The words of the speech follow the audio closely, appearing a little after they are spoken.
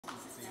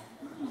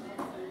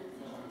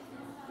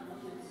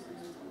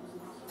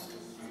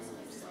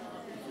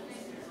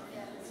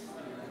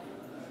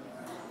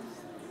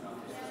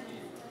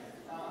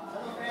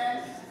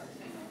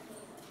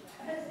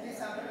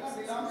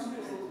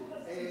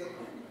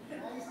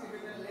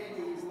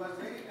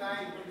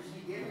kind.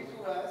 She gave it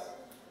to us,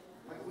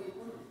 but we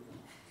couldn't.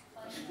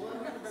 Before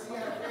we could see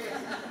her face,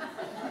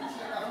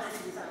 she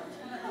announced it.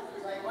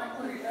 So I want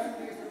to return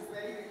this to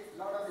very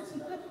lot of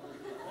stuff.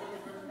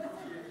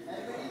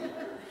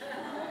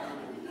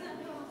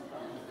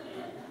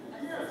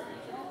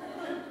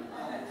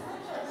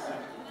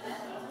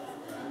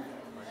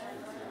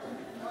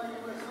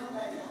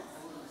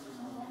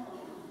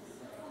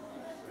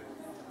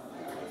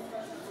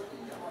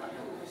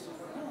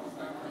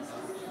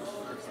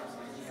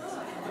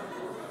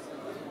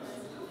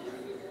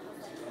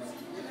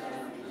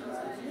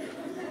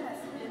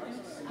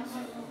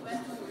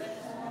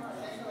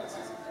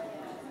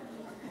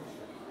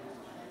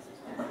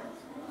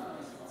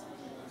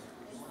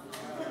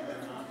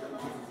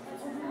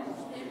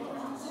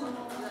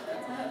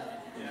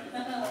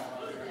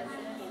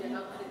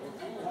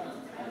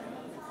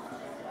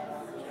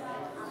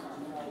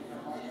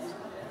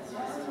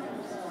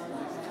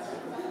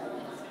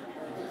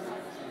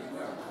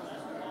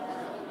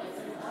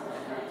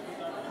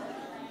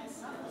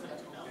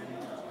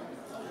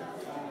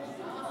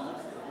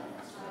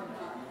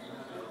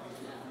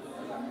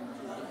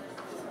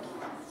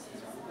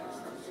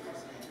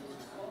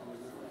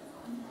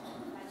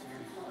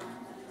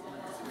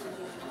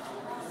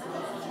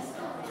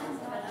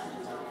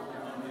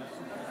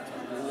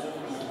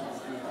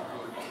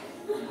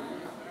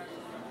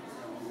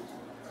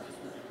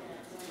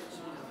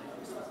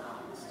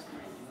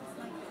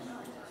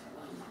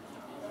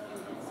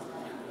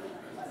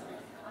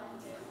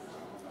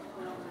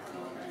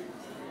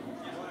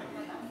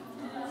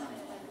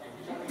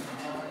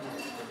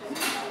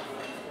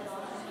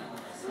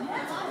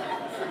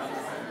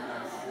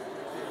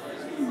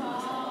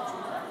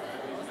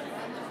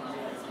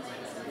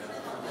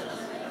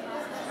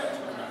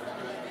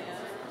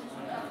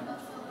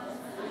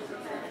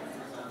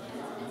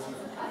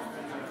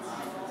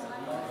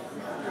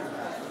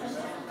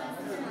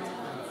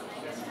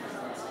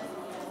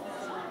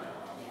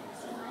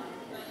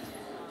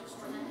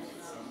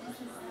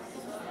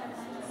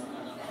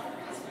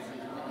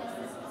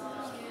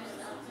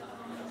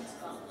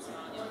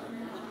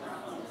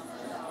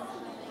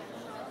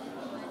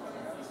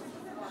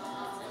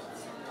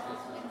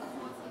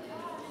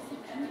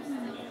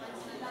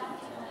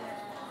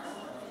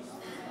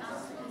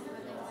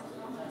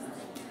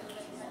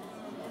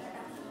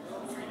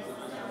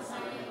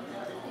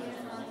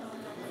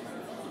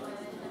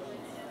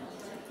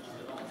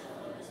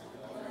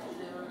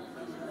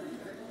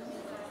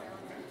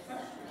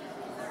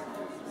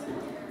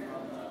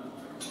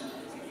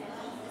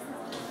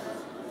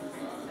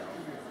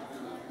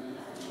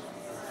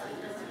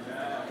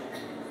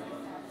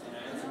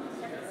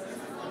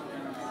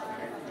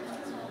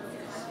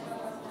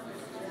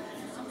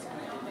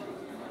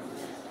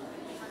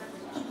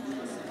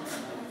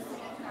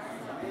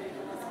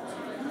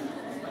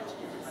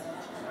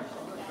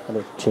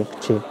 Hello, check,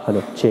 check,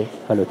 hello, check,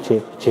 hello,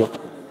 check, check.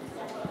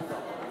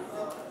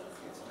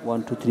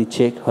 1, 2, 3,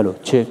 check, hello,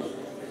 check.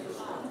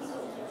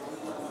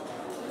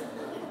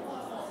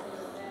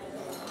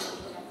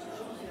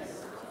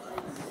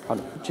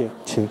 Hello, check,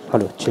 check,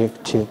 hello,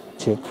 check, check,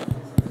 check.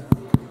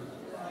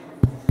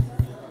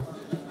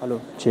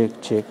 Hello,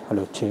 check, check,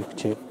 hello, check,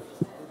 check.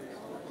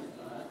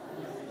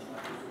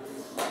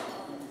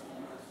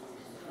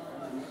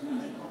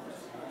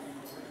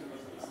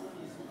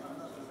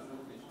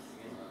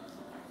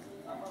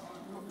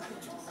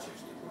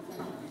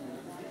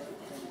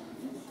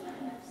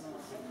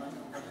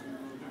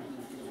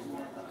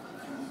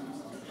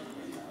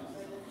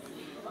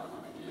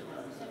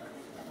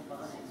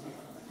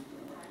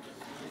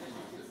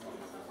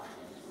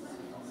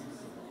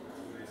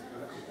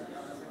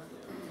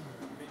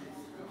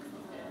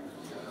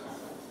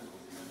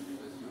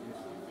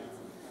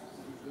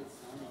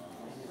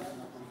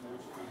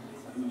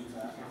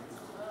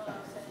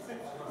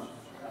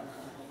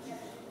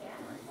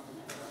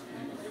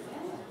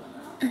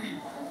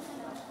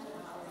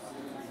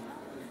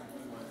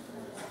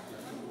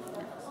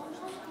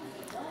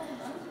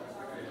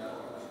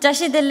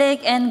 Tashi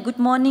Delek and good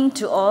morning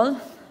to all.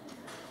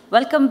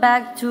 Welcome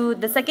back to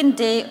the second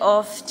day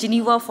of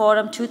Geneva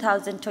Forum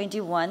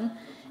 2021,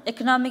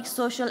 Economic,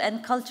 Social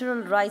and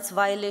Cultural Rights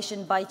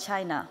Violation by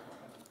China.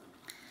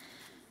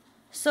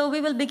 So we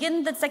will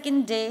begin the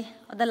second day,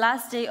 the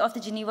last day of the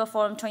Geneva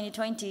Forum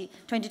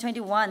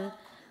 2021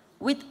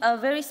 with a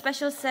very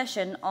special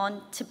session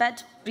on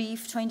Tibet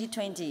Brief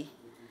 2020.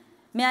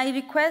 May I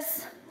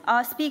request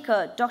our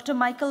speaker,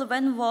 Dr.Michael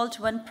Walt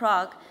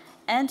Praag,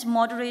 and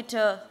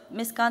moderator,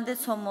 Ms.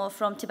 Tsomo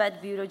from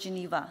Tibet Bureau,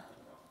 Geneva.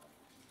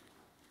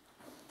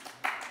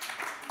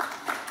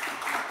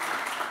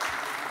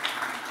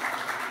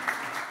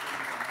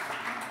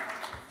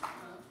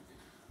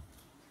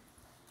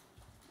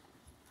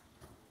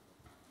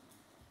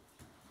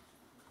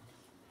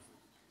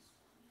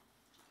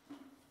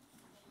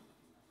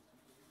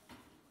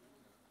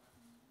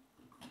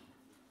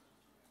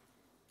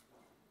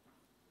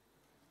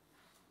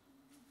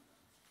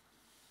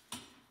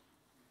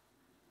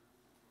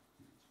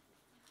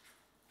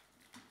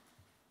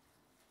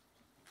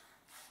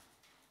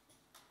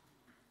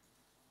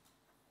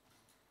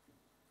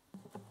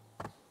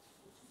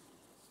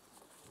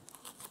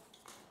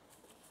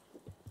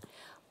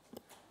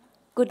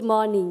 Good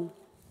morning.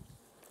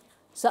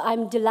 So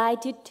I'm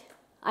delighted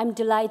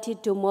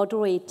to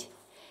moderate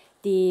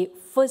the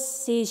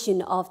first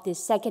session of the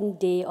second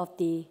day of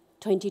the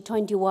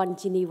 2021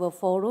 Geneva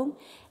Forum,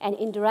 an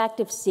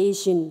interactive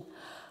session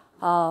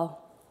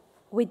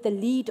with the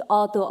lead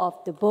author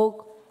of the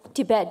book,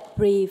 Tibet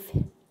Brief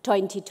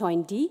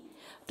 2020,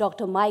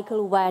 Dr.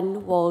 Michael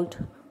van Walt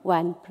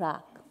van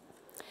Praag.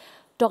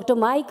 Dr.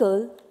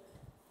 Michael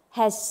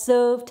has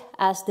served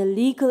as the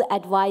legal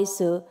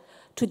advisor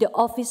to the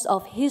office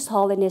of His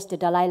Holiness the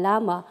Dalai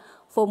Lama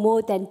for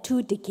more than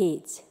 2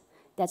 decades.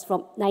 That's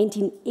from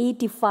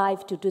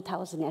 1985 to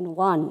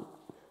 2001.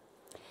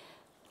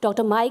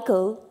 Dr.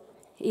 Michael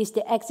is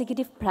the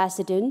executive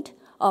president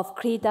of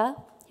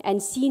Kreddha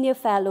and senior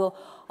fellow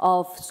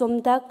of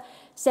Sompong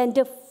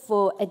Center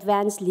for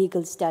Advanced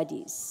Legal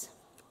Studies.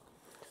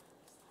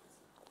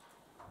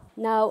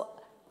 Now,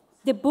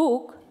 the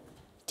book,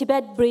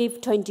 Tibet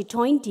Brief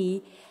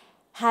 2020,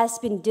 has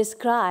been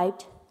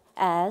described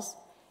as,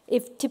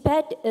 if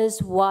Tibet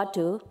is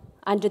water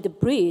under the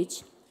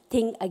bridge,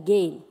 think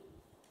again.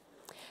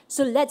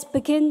 So let's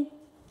begin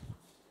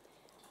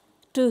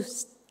to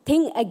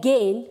think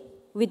again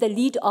with the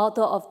lead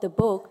author of the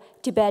book,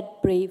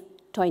 Tibet Brief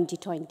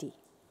 2020.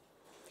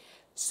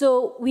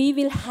 So we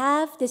will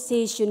have the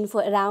session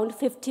for around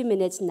 50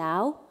 minutes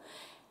now,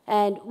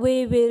 and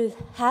we will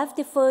have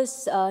the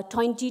first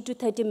 20 to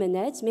 30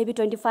 minutes, maybe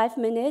 25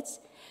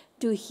 minutes,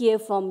 to hear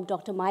from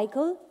Dr.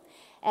 Michael,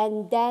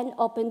 and then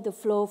open the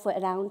floor for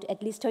around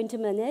at least 20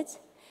 minutes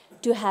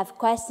to have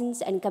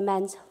questions and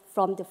comments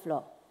from the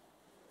floor.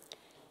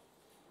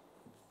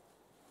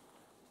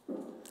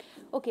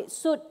 Okay,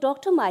 so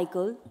Dr.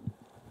 Michael,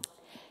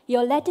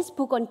 your latest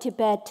book on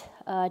Tibet,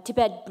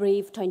 Tibet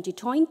Brief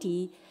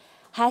 2020,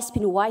 has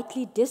been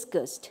widely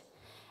discussed,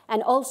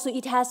 and also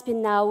it has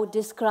been now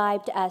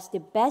described as the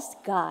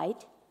best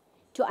guide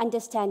to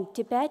understand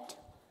Tibet,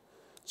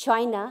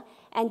 China,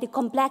 and the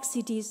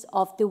complexities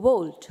of the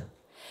world.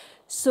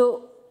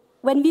 So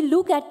when we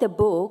look at the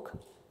book,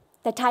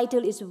 the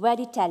title is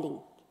very telling.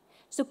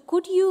 So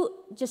could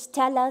you just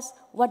tell us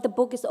what the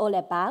book is all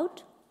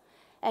about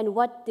and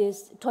what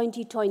this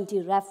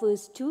 2020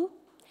 refers to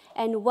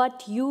and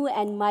what you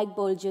and Mike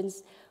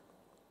Bolgens,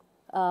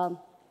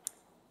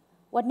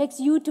 what makes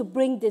you to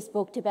bring this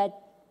book, Tibet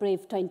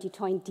Brief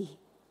 2020?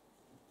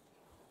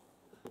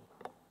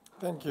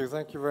 Thank you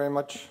very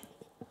much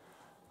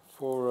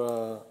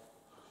for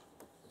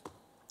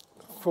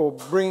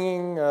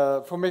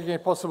making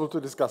it possible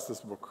to discuss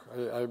this book.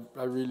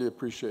 I really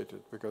appreciate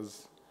it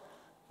because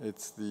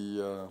it's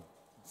the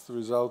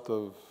result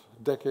of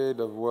a decade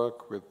of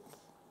work with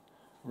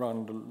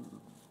around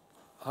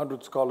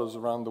 100 scholars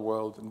around the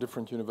world in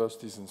different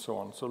universities and so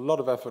on. So a lot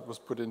of effort was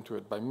put into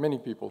it by many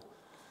people.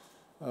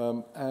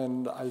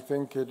 And I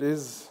think it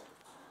is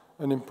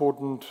an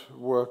important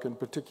work in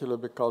particular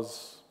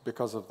because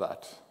of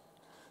that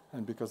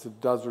and because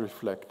it does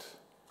reflect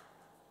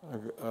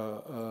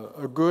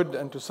a good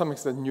and to some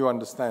extent new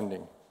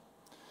understanding.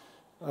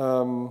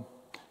 To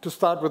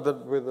start with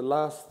the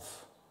last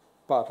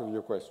part of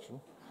your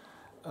question,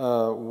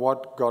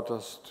 what got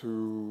us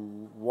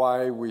to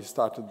why we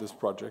started this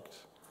project.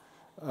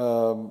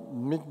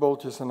 Mick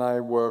Bolges and I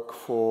work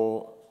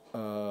for,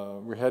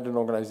 we had an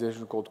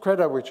organization called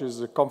Kreddha, which is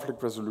a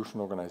conflict resolution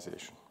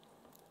organization.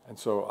 And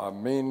so our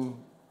main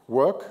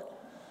work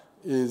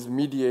is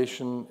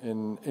mediation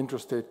in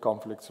interstate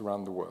conflicts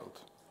around the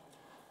world.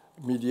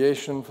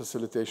 Mediation,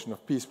 facilitation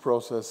of peace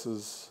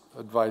processes,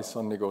 advice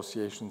on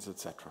negotiations,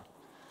 etc.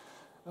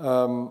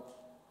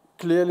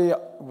 Clearly,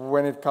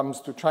 when it comes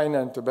to China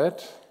and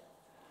Tibet,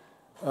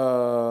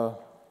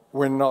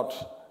 we're not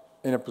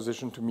in a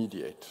position to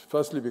mediate.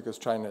 Firstly, because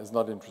China is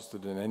not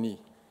interested in any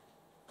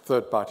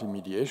third-party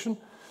mediation,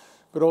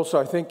 but also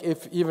I think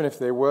even if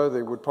they were,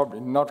 they would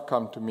probably not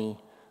come to me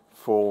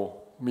for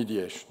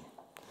mediation.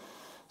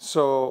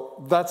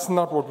 So that's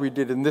not what we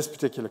did in this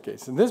particular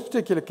case. In this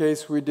particular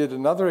case, we did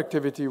another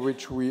activity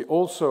which we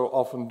also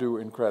often do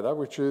in Kreddha,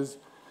 which is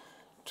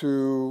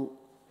to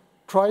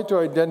try to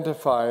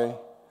identify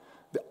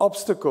the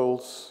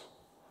obstacles,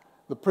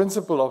 the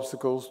principal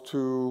obstacles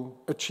to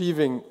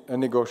achieving a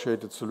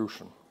negotiated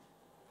solution.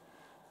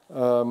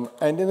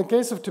 And in the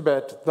case of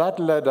Tibet, that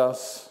led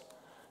us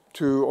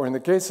to, or in the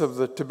case of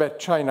the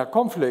Tibet-China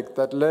conflict,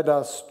 that led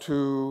us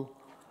to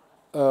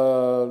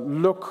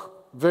look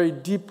very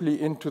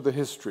deeply into the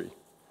history.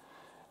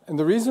 And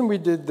the reason we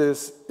did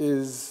this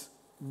is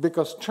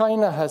because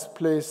China has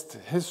placed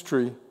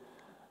history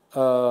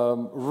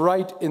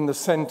right in the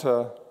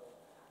center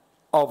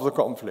of the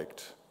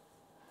conflict.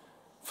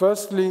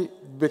 Firstly,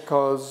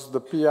 because the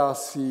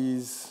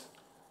PRC's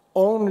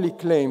only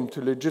claim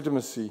to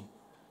legitimacy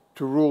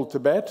to rule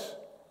Tibet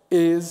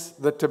is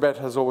that Tibet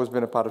has always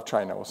been a part of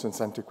China, or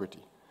since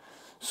antiquity.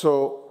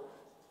 So,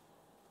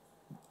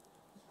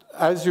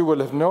 as you will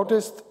have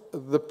noticed,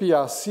 the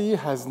PRC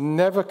has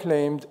never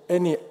claimed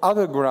any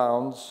other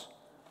grounds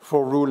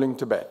for ruling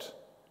Tibet,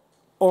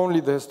 only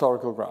the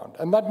historical ground.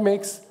 And that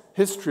makes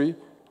history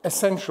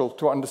essential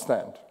to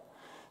understand.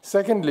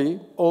 Secondly,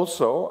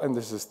 also, and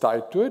this is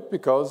tied to it,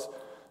 because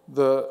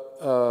the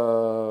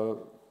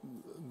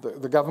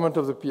government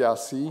of the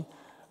PRC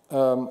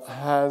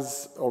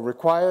has or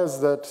requires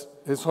that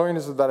His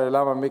Holiness the Dalai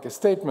Lama make a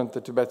statement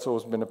that Tibet's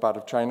always been a part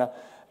of China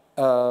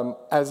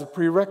as a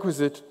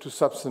prerequisite to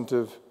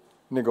substantive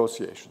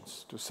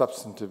negotiations, to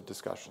substantive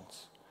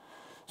discussions.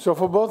 So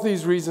for both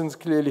these reasons,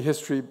 clearly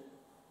history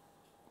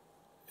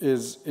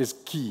is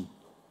key.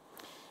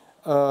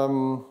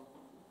 And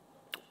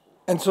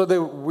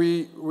so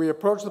we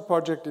approached the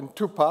project in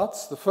two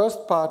parts. The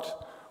first part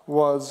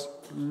was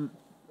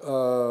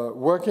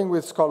working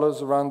with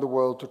scholars around the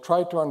world to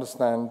try to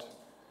understand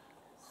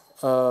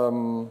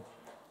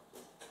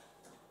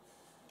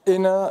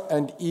inner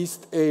and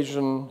East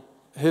Asian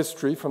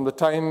history from the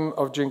time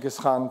of Genghis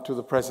Khan to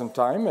the present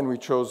time. And we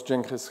chose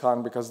Genghis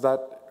Khan because that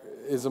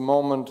is a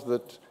moment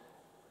that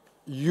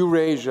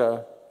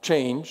Eurasia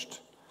changed,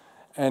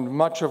 and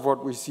much of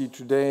what we see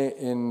today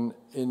in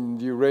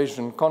the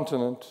Eurasian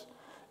continent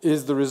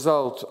is the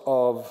result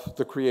of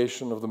the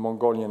creation of the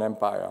Mongolian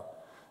Empire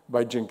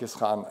by Genghis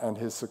Khan and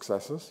his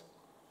successors.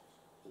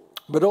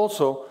 But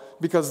also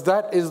because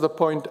that is the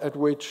point at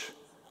which,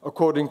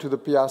 according to the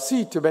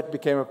PRC, Tibet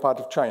became a part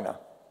of China.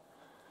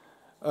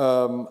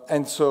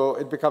 And so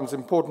it becomes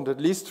important,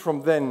 at least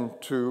from then,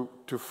 to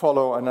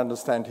follow and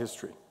understand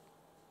history.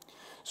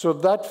 So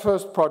that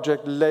first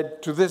project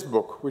led to this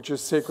book, which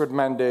is Sacred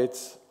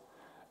Mandates,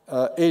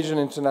 Asian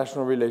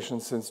International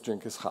Relations since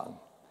Genghis Khan.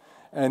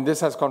 And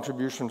this has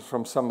contributions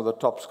from some of the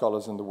top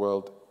scholars in the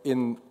world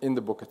in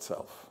the book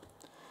itself.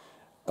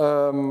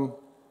 What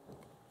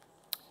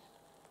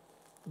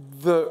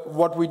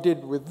we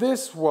did with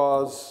this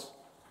was,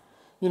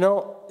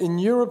 in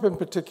Europe in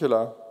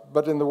particular,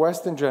 but in the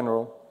West in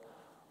general,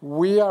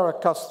 we are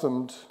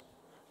accustomed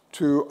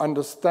to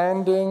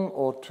understanding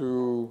or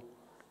to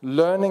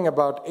learning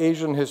about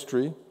Asian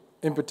history,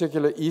 in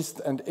particular East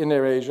and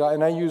Inner Asia.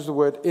 And I use the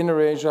word Inner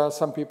Asia.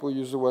 Some people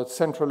use the word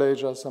Central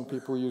Asia. Some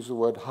people use the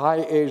word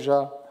High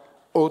Asia,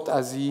 Haute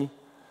Asie.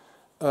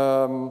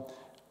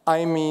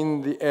 I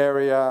mean the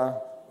area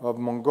of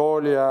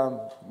Mongolia,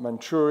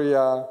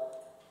 Manchuria,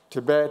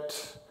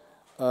 Tibet,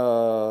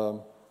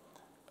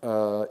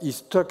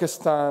 East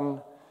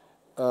Turkestan.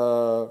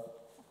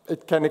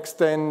 It can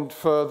extend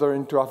further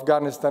into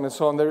Afghanistan and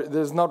so on.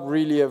 There's not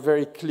really a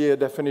very clear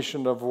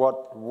definition of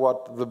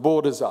what the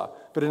borders are.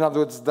 But in other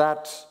words,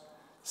 that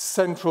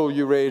Central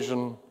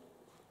Eurasian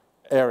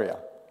area,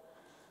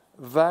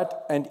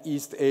 that and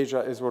East Asia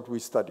is what we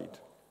studied.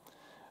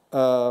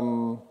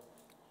 And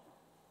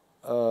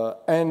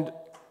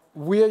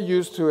we are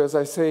used to, as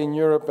I say, in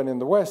Europe and in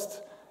the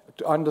West,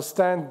 to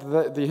understand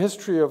the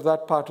history of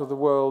that part of the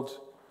world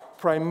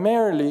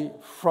primarily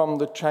from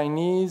the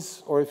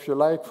Chinese, or if you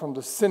like, from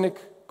the Sinic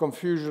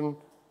Confucian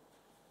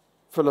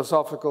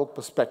philosophical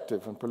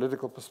perspective and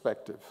political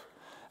perspective.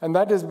 And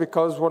that is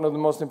because one of the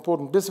most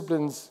important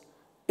disciplines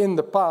in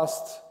the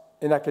past,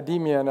 in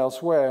academia and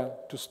elsewhere,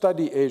 to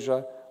study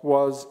Asia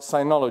was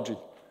sinology.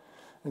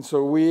 And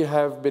so we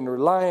have been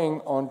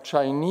relying on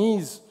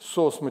Chinese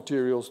source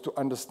materials to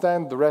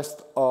understand the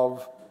rest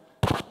of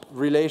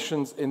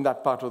relations in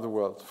that part of the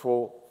world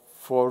for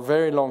a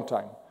very long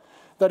time.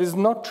 That is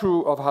not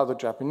true of how the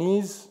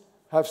Japanese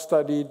have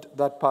studied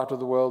that part of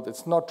the world.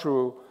 It's not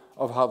true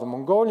of how the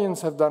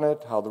Mongolians have done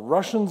it, how the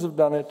Russians have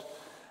done it,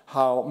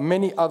 how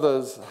many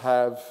others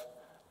have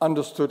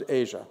understood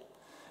Asia.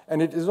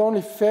 And it is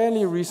only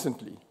fairly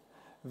recently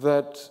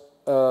that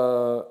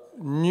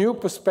new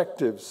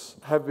perspectives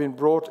have been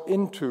brought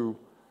into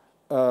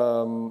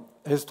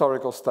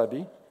historical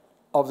study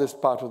of this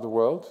part of the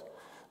world,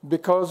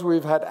 because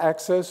we've had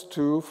access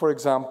to, for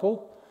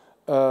example,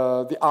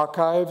 the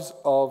archives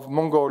of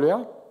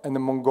Mongolia and the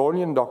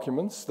Mongolian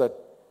documents that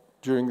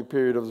during the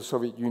period of the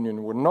Soviet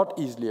Union were not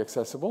easily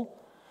accessible.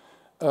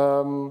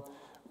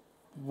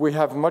 We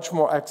have much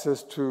more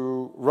access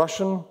to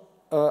Russian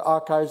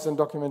archives and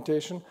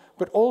documentation,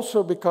 but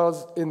also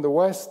because in the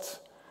West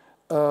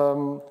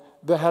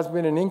there has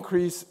been an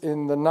increase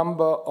in the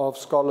number of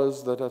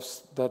scholars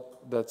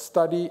that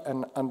study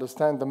and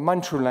understand the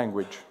Manchu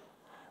language,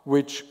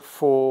 which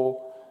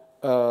for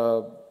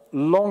a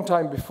long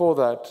time before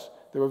that,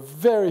 there were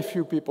very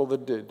few people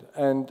that did,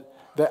 and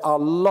there are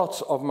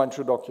lots of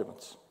Manchu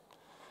documents.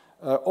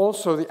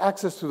 Also, the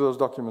access to those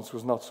documents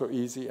was not so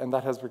easy, and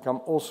that has become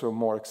also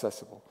more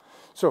accessible.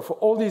 So for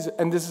all these,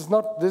 and this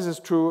is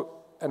true,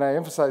 and I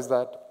emphasize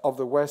that, of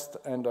the West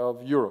and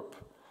of Europe.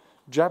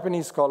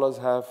 Japanese scholars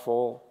have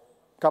for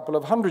a couple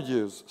of hundred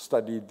years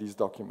studied these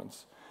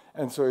documents.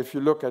 And so if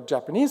you look at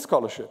Japanese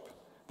scholarship,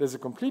 there's a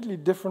completely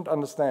different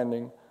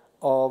understanding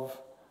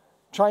of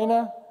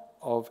China,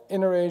 of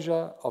Inner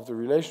Asia, of the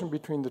relation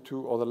between the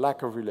two, or the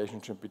lack of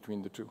relationship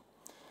between the two.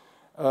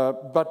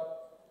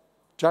 But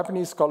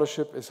Japanese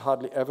scholarship is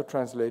hardly ever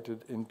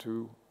translated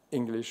into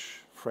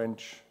English,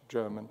 French,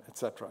 German,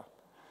 etc.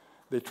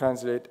 They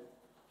translate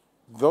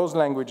those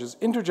languages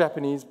into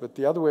Japanese, but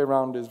the other way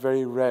around is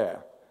very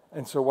rare.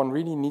 And so one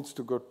really needs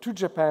to go to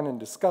Japan and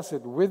discuss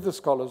it with the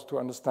scholars to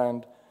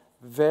understand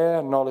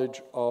their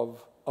knowledge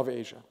of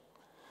Asia.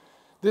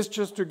 This,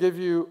 just to give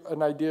you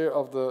an idea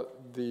of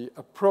the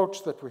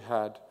approach that we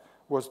had,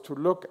 was to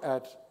look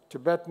at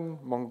Tibetan,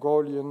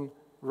 Mongolian,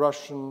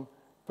 Russian,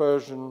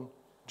 Persian,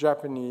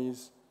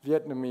 Japanese,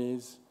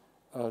 Vietnamese,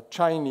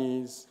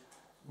 Chinese,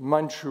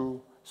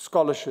 Manchu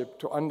scholarship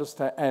to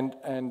understand,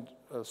 and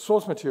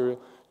source material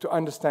to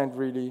understand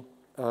really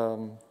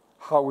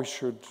how we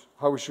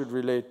should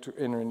relate to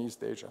Inner and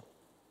East Asia.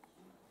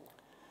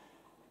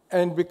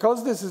 And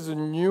because this is a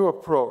new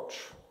approach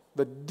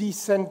that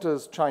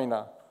decenters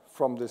China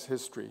from this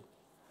history,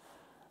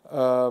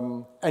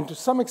 and to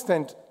some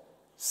extent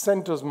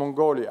centers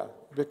Mongolia,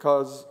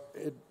 because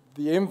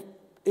the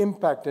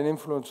impact and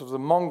influence of the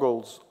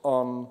Mongols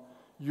on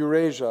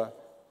Eurasia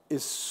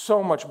is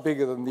so much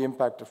bigger than the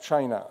impact of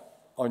China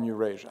on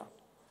Eurasia,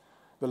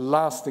 the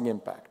lasting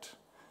impact.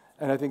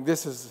 And I think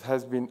this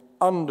has been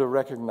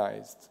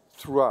under-recognized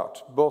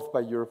throughout, both by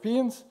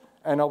Europeans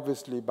and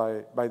obviously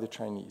by the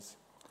Chinese.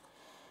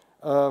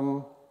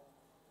 So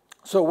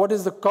what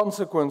is the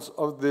consequence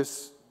of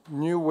this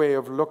new way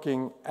of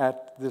looking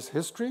at this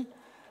history?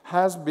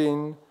 Has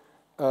been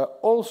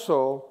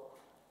also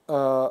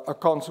a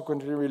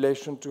consequence in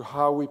relation to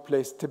how we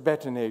place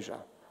Tibet in Asia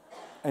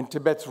and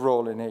Tibet's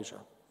role in Asia.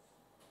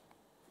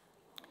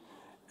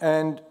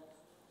 And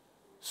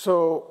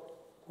so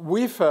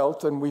we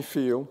felt and we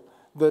feel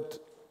that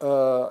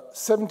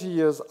 70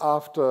 years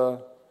after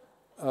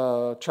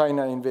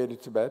China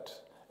invaded Tibet,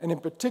 and in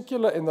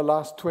particular in the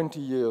last 20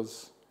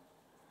 years,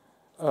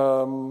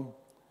 there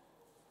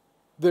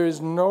is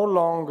no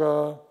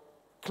longer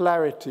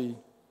clarity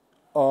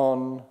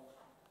on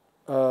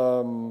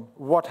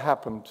what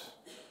happened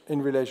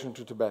in relation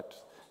to Tibet.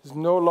 There's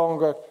no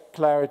longer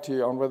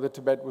clarity on whether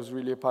Tibet was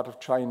really a part of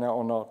China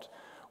or not,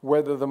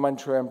 whether the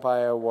Manchu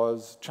Empire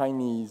was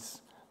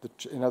Chinese,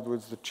 in other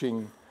words, the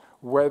Qing,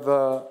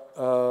 whether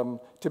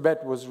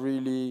Tibet was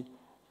really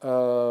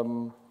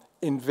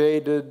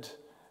invaded,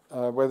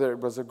 whether it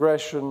was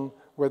aggression,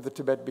 whether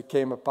Tibet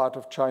became a part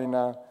of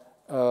China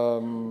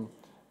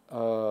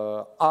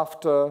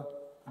after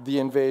the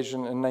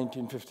invasion in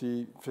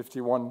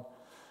 1951.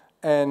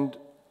 And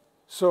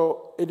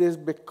so it is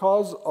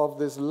because of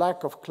this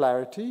lack of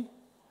clarity,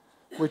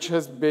 which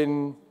has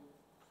been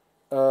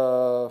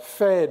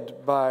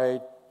fed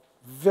by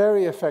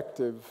very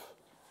effective,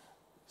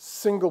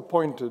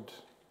 single-pointed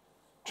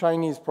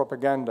Chinese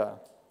propaganda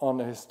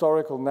on a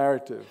historical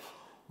narrative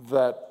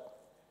that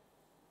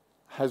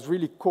has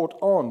really caught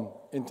on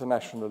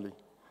internationally,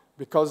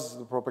 because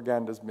the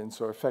propaganda has been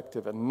so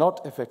effective and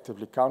not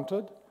effectively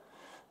countered,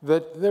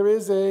 that there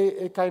is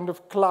a kind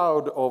of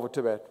cloud over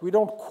Tibet. We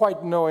don't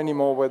quite know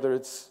anymore whether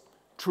it's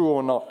true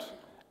or not,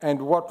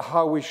 and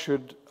how we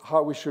should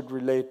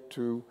relate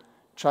to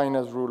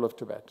China's rule of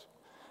Tibet.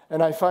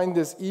 And I find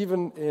this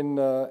even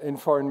in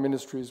foreign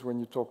ministries, when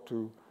you talk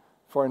to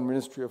foreign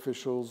ministry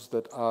officials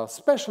that are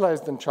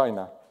specialized in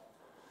China,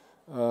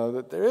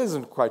 that there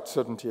isn't quite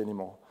certainty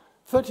anymore.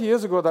 30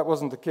 years ago, that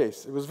wasn't the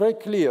case. It was very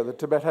clear that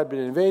Tibet had been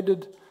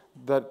invaded,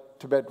 that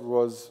Tibet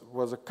was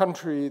a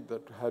country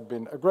that had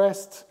been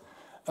aggressed,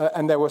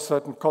 and there were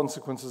certain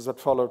consequences that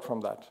followed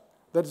from that.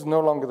 That is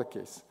no longer the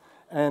case.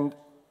 And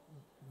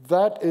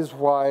that is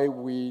why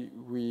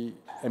we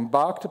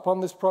embarked upon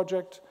this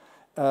project,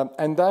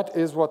 and that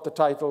is what the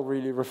title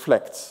really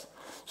reflects.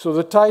 So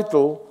the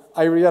title,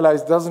 I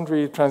realize, doesn't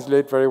really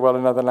translate very well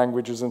in other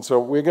languages, and so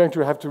we're going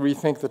to have to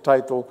rethink the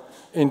title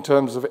in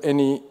terms of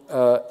any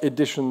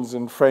editions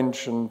in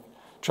French and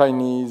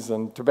Chinese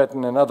and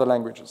Tibetan and other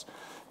languages.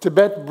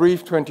 Tibet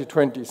Brief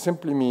 2020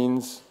 simply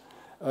means,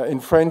 in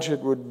French it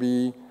would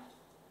be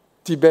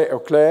Tibet au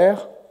clair.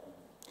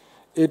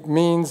 It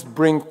means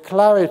bring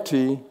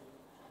clarity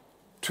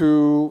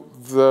to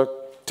the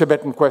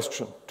Tibetan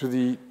question,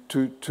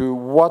 to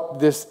what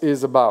this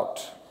is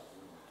about.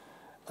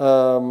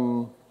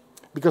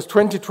 Because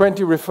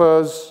 2020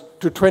 refers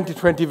to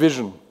 2020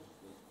 vision,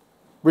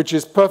 which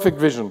is perfect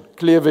vision,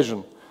 clear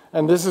vision.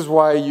 And this is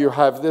why you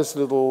have this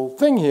little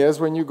thing here, is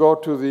when you go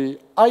to the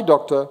eye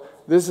doctor,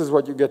 this is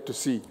what you get to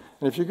see.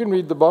 And if you can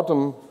read the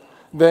bottom,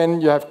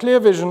 then you have clear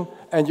vision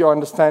and you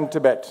understand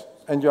Tibet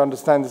and you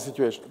understand the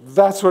situation.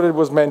 That's what it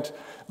was meant,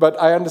 but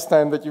I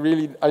understand that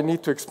I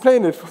need to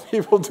explain it for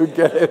people to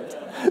get it.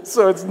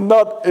 So it's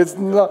not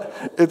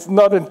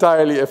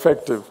entirely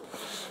effective.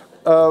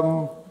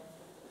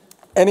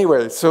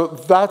 Anyway, so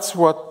that's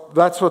what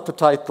the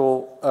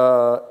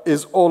title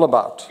is all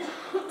about.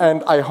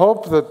 And I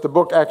hope that the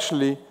book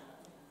actually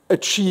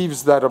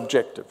achieves that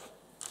objective.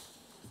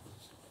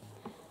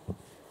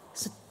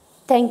 So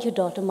thank you,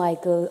 Dr.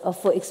 Michael,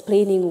 for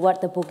explaining what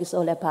the book is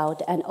all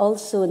about. And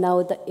also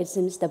now that it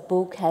seems the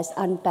book has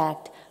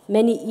unpacked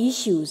many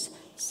issues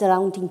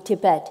surrounding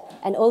Tibet.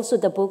 And also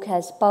the book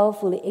has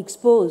powerfully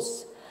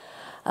exposed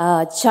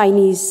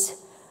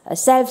Chinese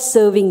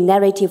self-serving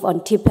narrative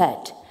on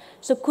Tibet.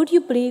 So could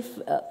you brief,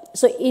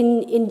 so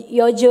in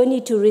your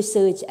journey to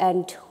research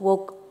and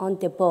work on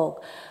the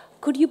book,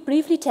 could you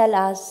briefly tell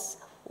us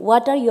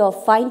what are your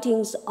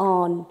findings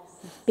on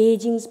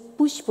Beijing's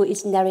push for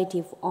its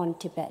narrative on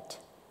Tibet?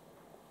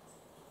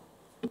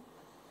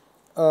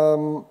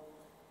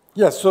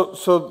 Yes,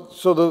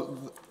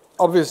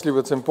 obviously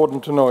what's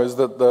important to know is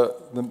that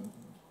the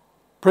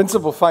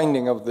principal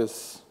finding of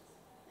this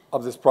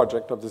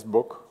project, of this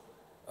book,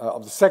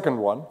 of the second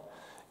one,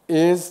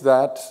 is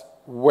that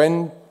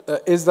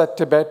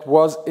Tibet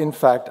was, in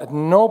fact, at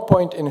no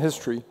point in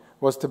history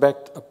was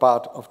Tibet a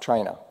part of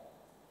China.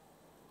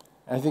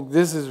 I think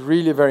this is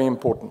really very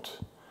important.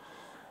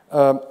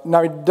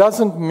 Now, it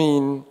doesn't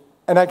mean,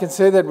 and I can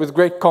say that with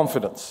great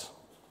confidence,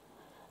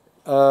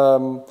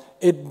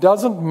 it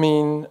doesn't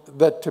mean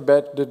that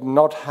Tibet did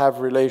not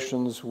have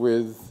relations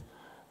with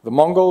the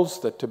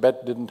Mongols, that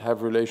Tibet didn't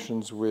have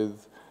relations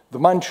with the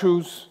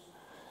Manchus.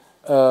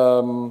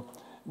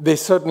 They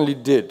certainly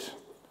did.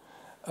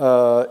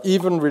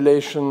 Even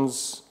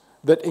relations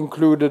that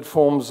included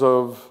forms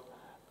of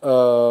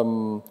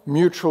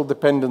mutual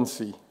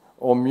dependency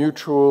or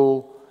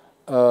mutual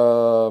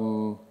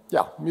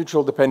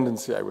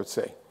dependency, I would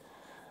say.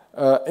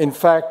 In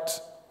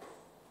fact,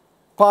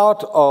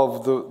 part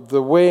of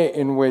the way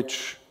in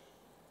which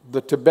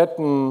the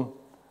Tibetan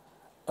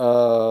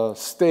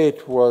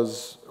state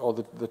was, or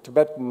the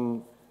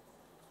Tibetan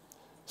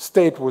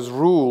state was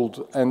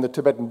ruled and the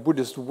Tibetan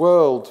Buddhist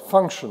world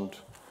functioned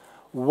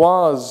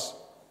was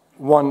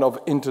one of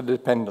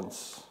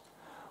interdependence,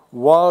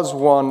 was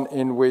one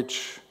in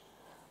which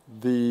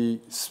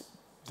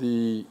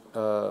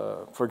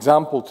for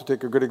example, to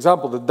take a good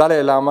example, the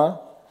Dalai Lama,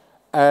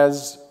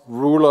 as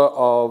ruler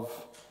of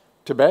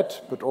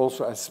Tibet, but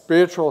also as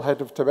spiritual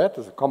head of Tibet,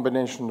 as a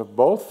combination of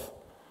both,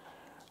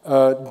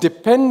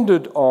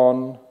 depended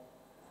on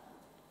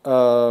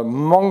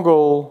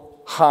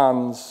Mongol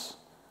Khans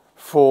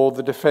for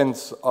the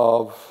defense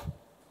of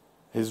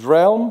his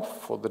realm,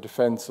 for the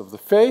defense of the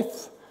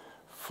faith,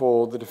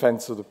 for the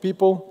defense of the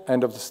people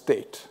and of the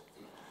state.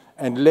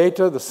 And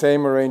later, the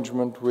same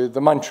arrangement with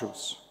the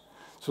Manchus.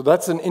 So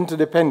that's an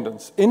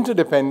interdependence.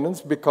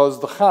 Interdependence because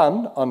the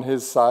Khan on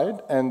his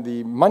side and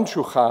the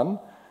Manchu Khan,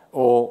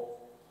 or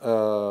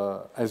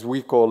as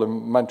we call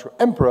him, Manchu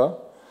Emperor,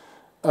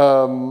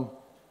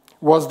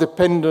 was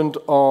dependent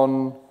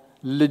on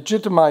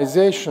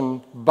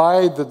legitimization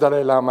by the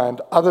Dalai Lama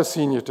and other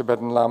senior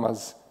Tibetan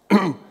Lamas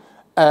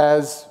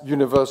as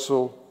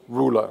universal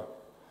ruler,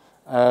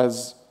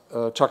 as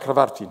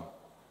Chakravartin.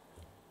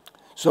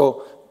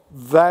 So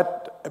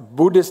that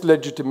Buddhist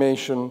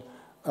legitimation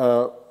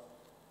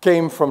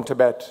came from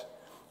Tibet,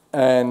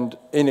 and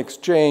in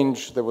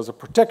exchange there was a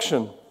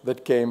protection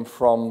that came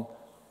from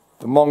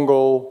the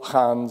Mongol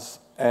Khans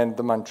and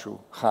the Manchu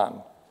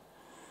Khan.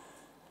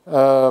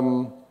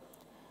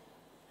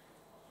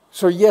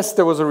 So yes,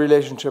 there was a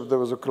relationship, there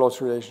was a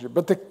close relationship.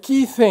 But the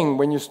key thing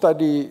when you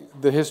study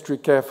the history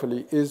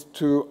carefully is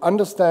to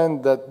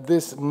understand that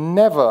this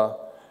never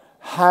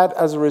had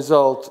as a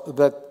result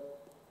that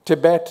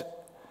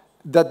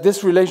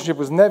this relationship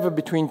was never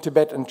between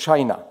Tibet and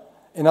China.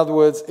 In other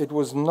words, it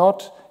was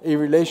not a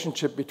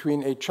relationship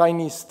between a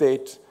Chinese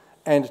state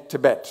and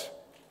Tibet.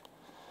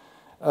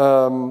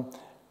 And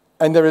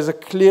there is a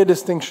clear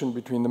distinction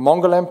between the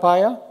Mongol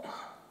Empire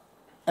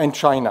and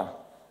China,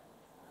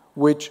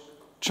 which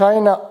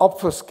China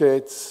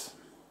obfuscates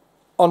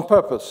on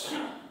purpose.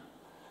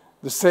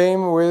 The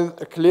same with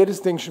a clear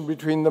distinction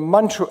between the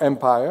Manchu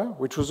Empire,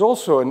 which was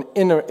also an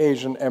inner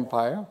Asian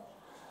empire,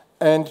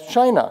 and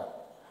China,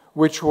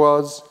 which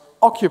was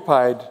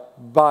occupied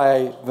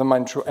by the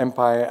Manchu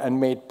Empire and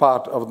made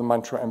part of the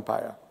Manchu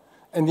Empire.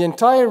 And the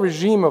entire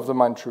regime of the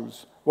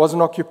Manchus was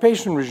an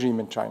occupation regime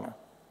in China,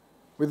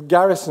 with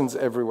garrisons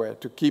everywhere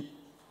to keep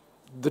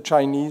the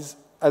Chinese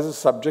as a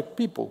subject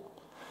people.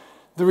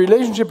 The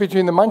relationship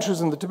between the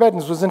Manchus and the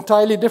Tibetans was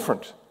entirely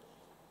different.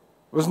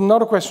 It was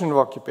not a question of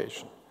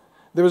occupation.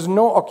 There was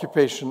no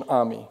occupation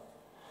army.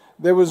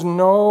 There was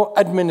no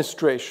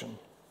administration.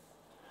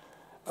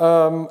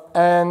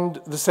 And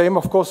the same,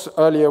 of course,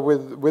 earlier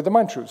with the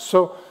Manchus.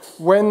 So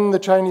when the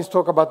Chinese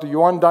talk about the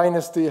Yuan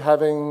dynasty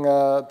having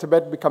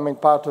Tibet becoming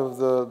part of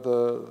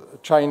the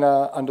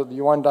China under the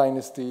Yuan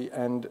dynasty,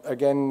 and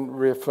again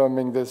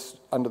reaffirming this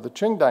under the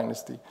Qing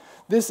dynasty,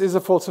 this is a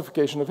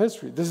falsification of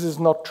history. This is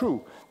not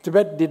true.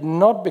 Tibet did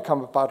not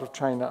become a part of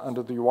China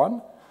under the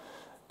Yuan.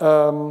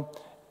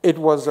 It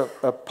was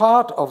a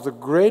part of the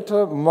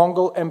greater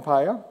Mongol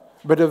Empire,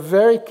 but a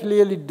very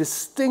clearly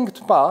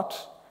distinct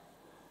part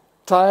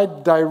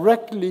tied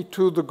directly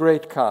to the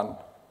great Khan,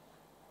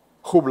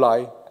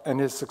 Kublai, and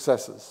his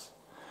successors.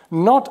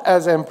 Not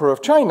as Emperor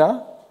of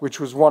China, which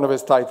was one of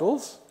his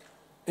titles.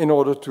 In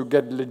order to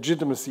get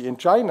legitimacy in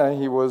China,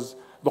 he was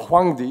the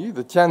Huangdi,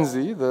 the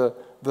Tianzi,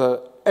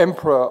 the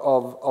emperor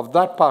of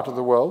that part of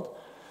the world,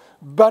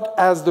 but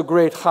as the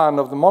great Khan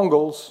of the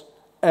Mongols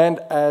and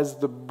as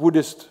the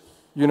Buddhist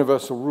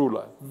universal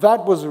ruler.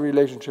 That was the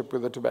relationship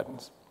with the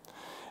Tibetans.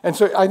 And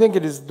so I think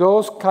it is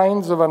those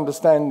kinds of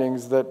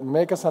understandings that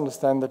make us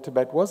understand that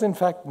Tibet was, in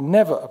fact,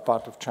 never a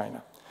part of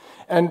China.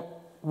 And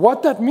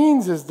what that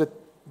means is that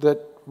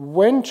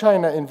when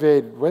China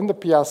invaded, when the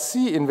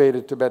PRC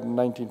invaded Tibet in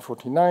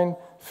 1949,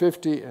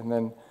 50, and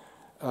then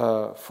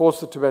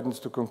forced the Tibetans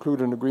to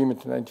conclude an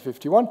agreement in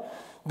 1951,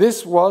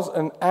 this was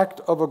an act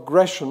of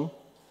aggression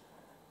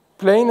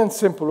plain and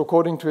simple,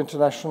 according to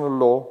international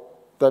law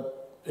that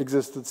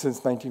existed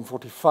since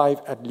 1945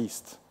 at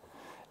least.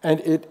 And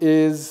it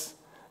is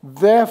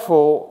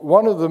therefore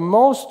one of the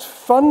most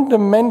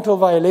fundamental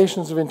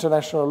violations of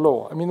international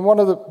law. I mean, one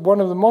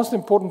of the most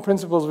important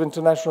principles of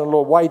international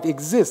law, why it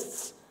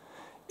exists,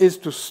 is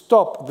to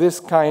stop this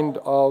kind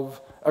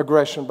of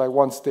aggression by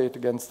one state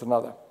against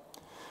another.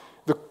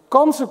 The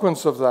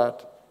consequence of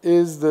that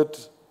is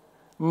that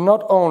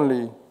not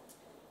only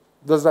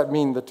does that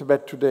mean that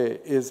Tibet today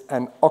is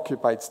an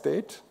occupied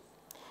state,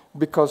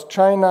 because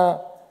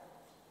China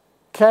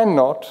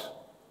cannot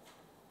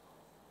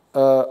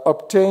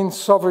obtain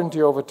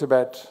sovereignty over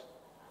Tibet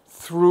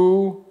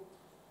through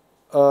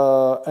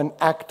an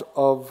act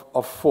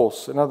of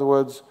force. In other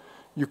words,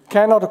 you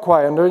cannot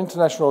acquire, under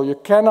international law, you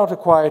cannot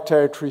acquire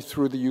territory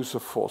through the use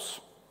of force,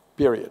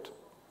 period.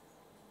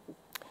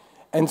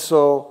 And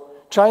so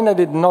China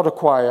did not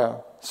acquire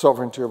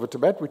sovereignty over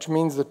Tibet, which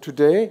means that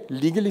today,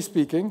 legally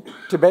speaking,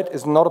 Tibet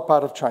is not a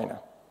part of China.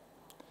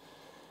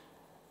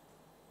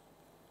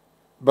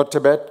 But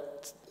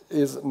Tibet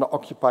is an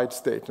occupied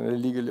state, an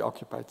illegally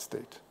occupied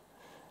state.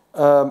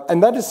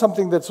 And that is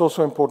something that's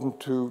also important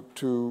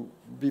to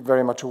be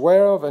very much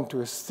aware of and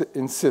to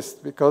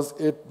insist, because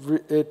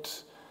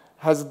it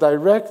has a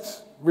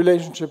direct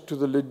relationship to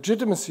the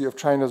legitimacy of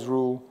China's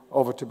rule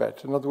over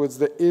Tibet. In other words,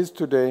 there is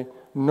today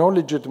no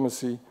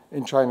legitimacy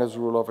in China's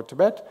rule over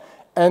Tibet,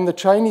 and the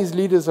Chinese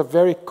leaders are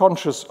very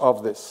conscious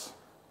of this.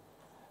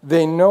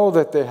 They know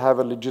that they have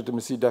a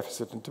legitimacy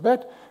deficit in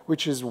Tibet,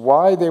 which is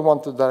why they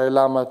want the Dalai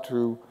Lama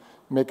to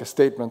make a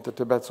statement that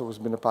Tibet's always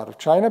been a part of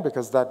China,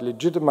 because that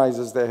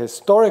legitimizes their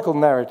historical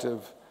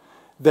narrative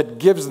that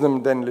gives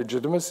them then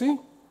legitimacy.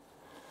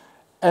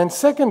 And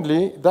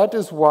secondly, that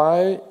is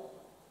why,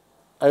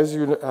 as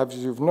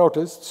you've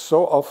noticed,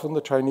 so often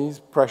the Chinese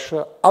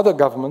pressure other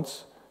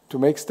governments to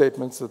make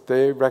statements that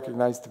they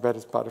recognize Tibet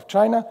as part of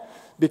China,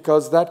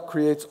 because that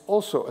creates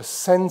also a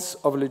sense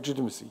of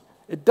legitimacy.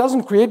 It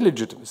doesn't create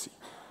legitimacy,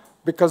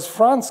 because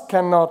France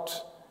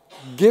cannot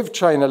give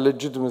China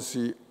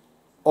legitimacy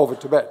over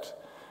Tibet.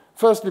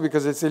 Firstly,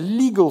 because it's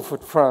illegal for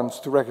France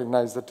to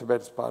recognize that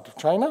Tibet is part of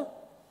China.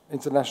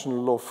 International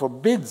law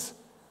forbids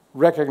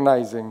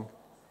recognizing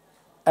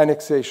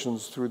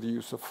annexations through the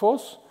use of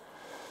force.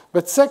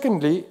 But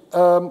secondly,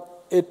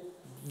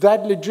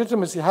 that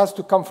legitimacy has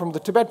to come from the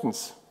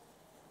Tibetans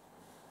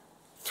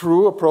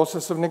through a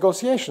process of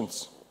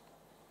negotiations.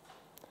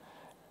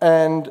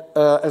 And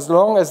as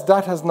long as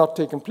that has not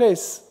taken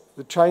place,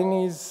 the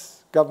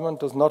Chinese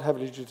government does not have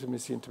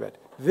legitimacy in Tibet.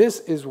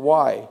 This is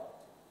why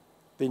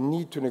they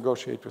need to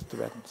negotiate with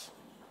Tibetans.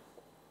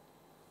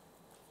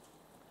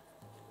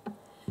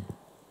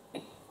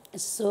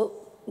 So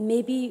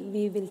maybe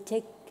we will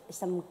take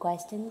some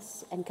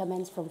questions and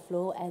comments from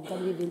floor, and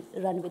then we will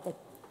run with the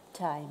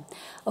time.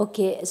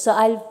 Okay, so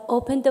I'll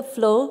open the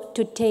floor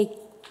to take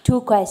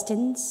 2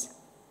 questions,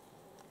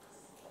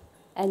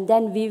 and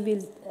then we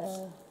will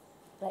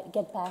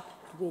get back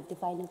with the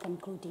final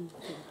concluding.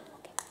 Okay.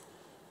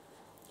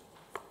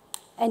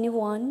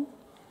 Anyone?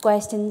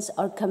 Questions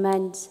or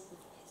comments?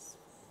 Yes.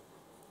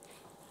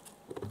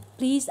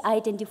 Please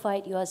identify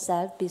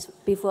yourself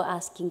before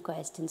asking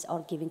questions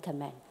or giving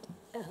comment.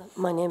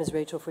 My name is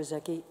Rachel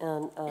Frizecki,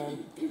 and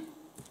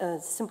a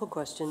simple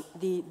question.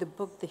 The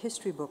book, the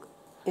history book,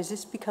 is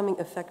this becoming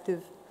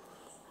effective?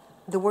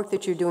 The work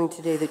that you're doing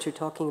today that you're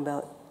talking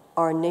about,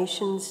 are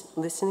nations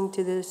listening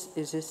to this?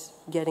 Is this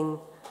getting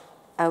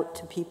out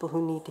to people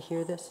who need to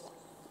hear this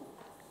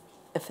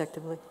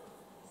effectively?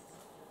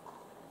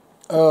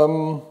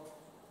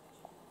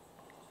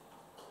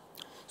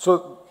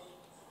 So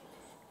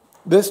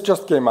this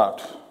just came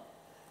out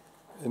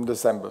in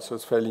December, so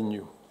it's fairly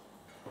new.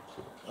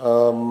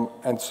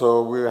 And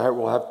so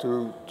we'll have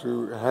to,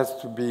 it has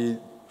to be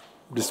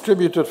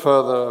distributed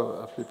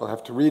further, people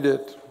have to read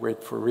it,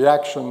 wait for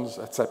reactions,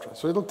 etc.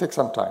 So it'll take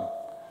some time.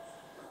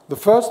 The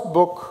first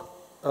book,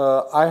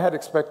 I had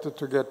expected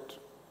to get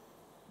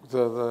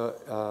the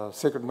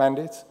Sacred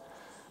Mandates,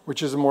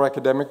 which is a more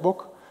academic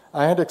book.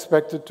 I had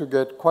expected to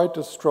get quite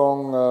a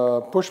strong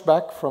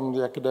pushback from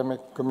the academic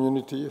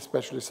community,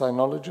 especially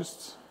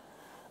sinologists.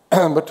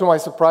 But to my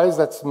surprise,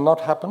 that's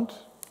not happened.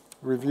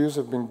 Reviews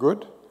have been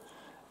good.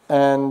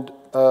 And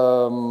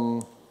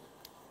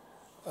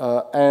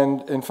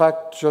in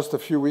fact, just a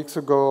few weeks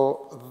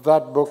ago,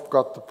 that book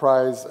got the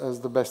prize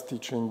as the best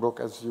teaching book,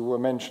 as you were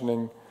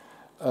mentioning,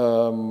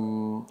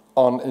 on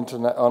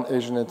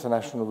Asian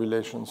international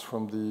relations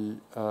from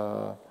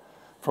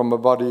a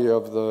body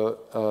of the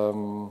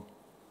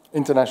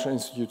International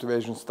Institute of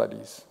Asian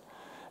Studies.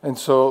 And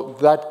so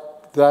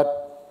that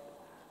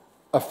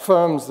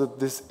affirms that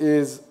this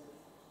is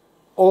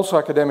also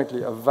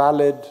academically a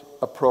valid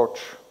approach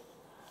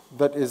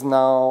that is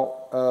now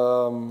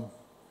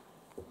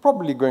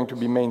probably going to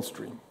be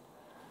mainstream.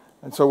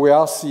 And so we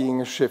are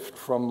seeing a shift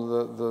from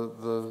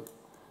the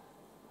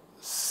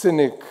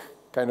cynic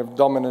kind of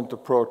dominant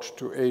approach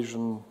to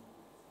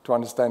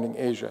understanding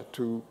Asia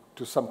to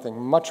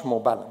something much more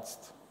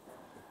balanced.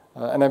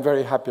 And I'm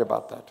very happy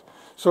about that.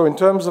 So in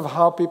terms of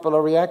how people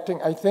are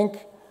reacting, I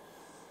think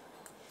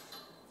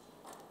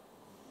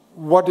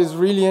what is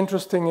really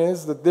interesting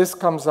is that this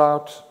comes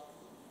out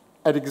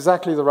at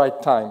exactly the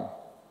right time.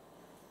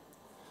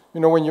 You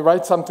know, when you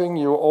write something,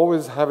 you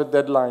always have a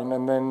deadline,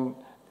 and then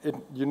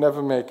you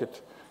never make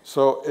it.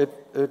 So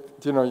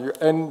you know, you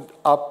end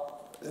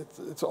up,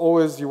 it's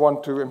always you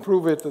want to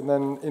improve it, and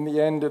then in the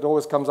end, it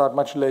always comes out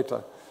much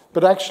later.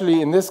 But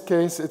actually, in this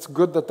case, it's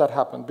good that that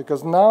happened,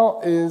 because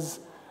now is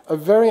a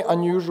very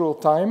unusual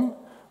time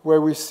where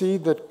we see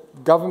that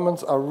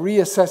governments are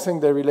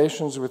reassessing their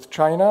relations with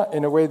China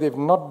in a way they've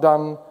not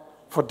done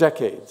for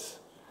decades.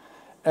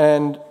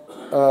 And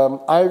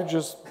I've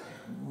just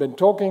been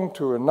talking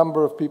to a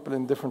number of people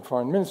in different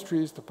foreign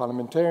ministries, to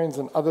parliamentarians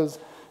and others.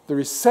 The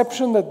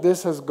reception that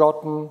this has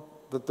gotten,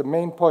 that the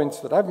main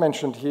points that I've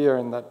mentioned here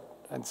and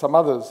some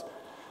others,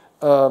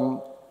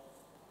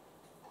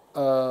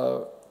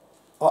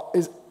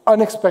 is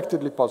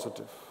unexpectedly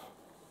positive.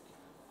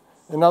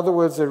 In other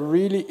words, there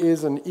really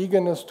is an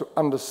eagerness to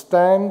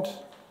understand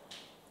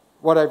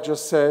what I've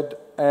just said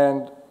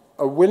and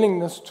a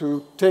willingness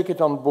to take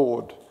it on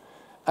board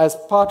as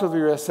part of the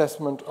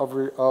reassessment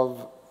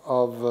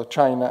of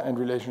China and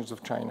relations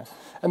of China.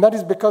 And that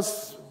is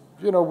because,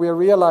 you know, we're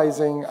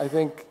realizing, I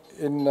think,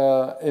 in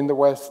the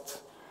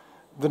West,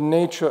 the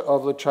nature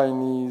of the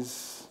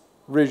Chinese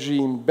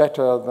regime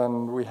better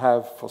than we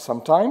have for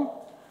some time,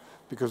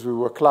 because we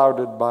were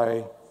clouded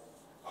by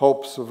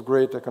hopes of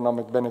great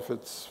economic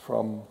benefits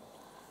from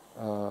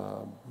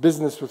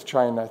business with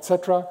China,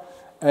 etc.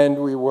 And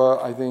we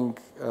were, I think,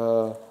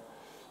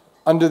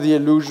 under the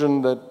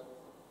illusion that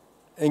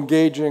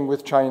engaging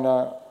with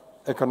China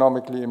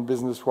economically and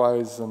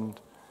business-wise and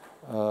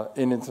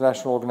in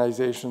international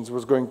organizations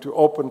was going to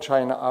open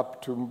China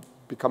up to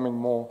becoming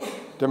more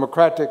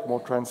democratic, more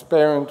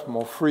transparent,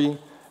 more free.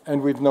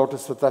 And we've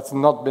noticed that that's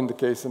not been the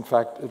case. In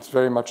fact, it's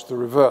very much the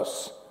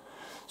reverse.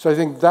 So I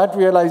think that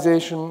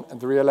realization, and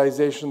the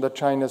realization that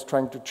China is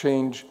trying to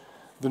change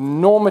the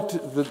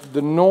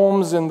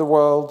norms in the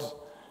world,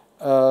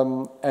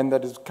 and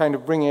that is kind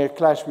of bringing a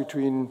clash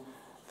between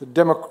the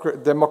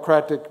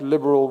democratic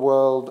liberal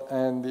world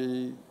and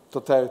the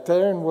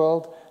totalitarian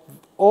world,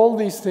 all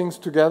these things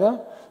together,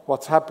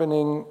 what's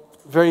happening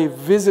very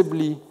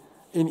visibly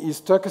in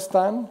East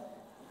Turkestan,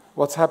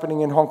 what's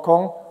happening in Hong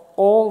Kong,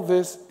 all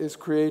this is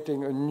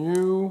creating a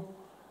new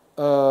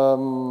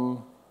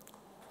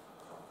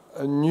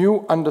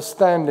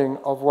understanding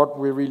of what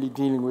we're really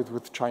dealing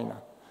with China.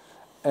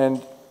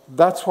 And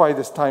that's why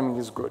this timing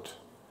is good,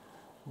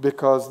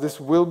 because this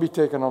will be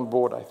taken on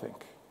board, I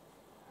think.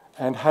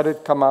 And had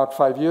it come out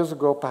 5 years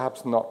ago,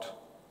 perhaps not.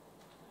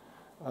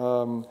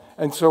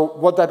 And so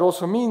what that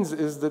also means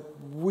is that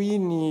we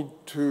need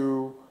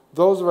to,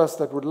 those of us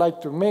that would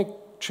like to make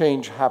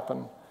change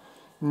happen,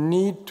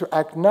 need to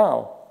act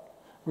now.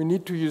 We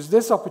need to use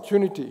this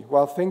opportunity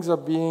while things are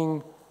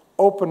being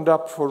opened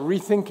up for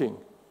rethinking,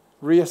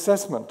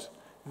 reassessment.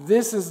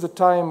 This is the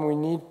time we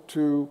need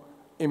to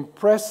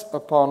impress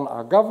upon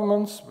our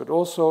governments, but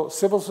also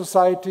civil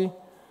society,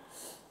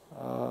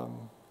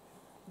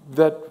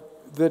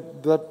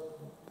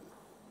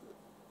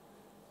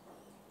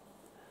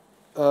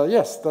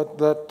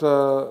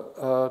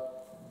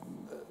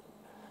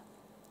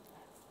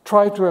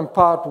 try to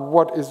impart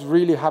what is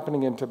really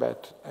happening in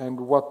Tibet and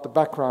what the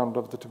background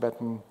of the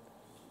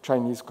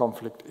Tibetan-Chinese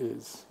conflict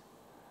is.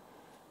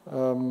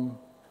 You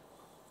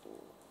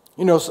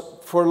know,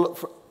 for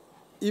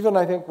even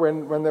I think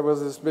when there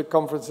was this big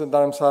conference in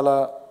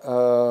Dharamsala,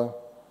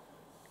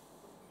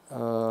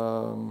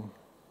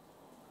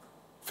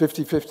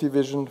 50-50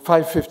 vision,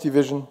 550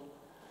 vision,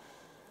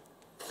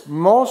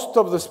 most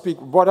of the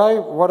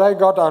what I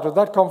got out of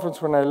that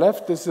conference when I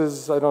left, this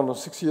is, I don't know,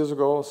 6 years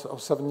ago or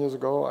 7 years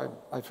ago,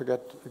 I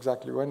forget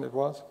exactly when it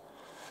was.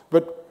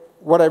 But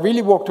what I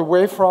really walked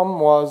away from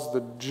was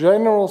the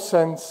general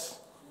sense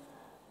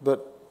that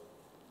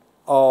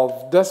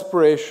of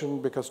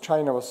desperation, because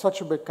China was such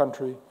a big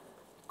country,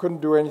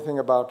 couldn't do anything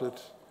about it.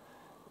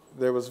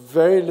 There was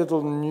very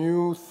little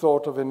new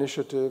thought of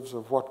initiatives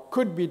of what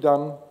could be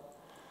done.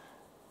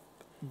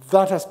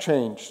 That has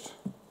changed.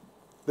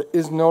 There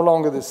is no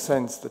longer this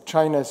sense that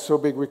China is so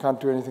big we can't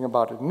do anything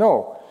about it.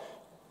 No.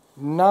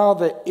 Now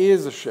there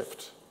is a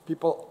shift.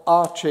 People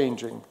are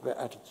changing their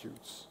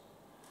attitudes.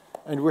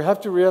 And we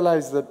have to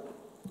realize that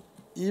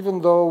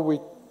even though we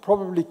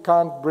probably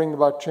can't bring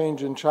about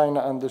change in China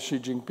under Xi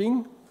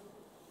Jinping,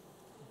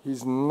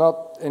 he's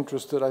not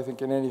interested, I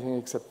think, in anything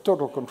except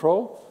total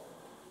control,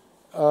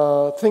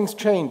 things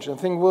change and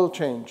things will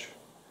change.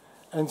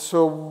 And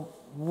so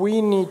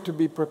we need to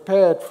be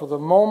prepared for the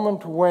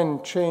moment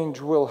when change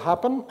will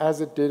happen,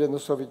 as it did in the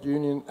Soviet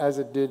Union, as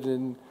it did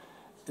in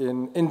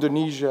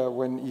Indonesia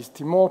when East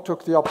Timor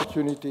took the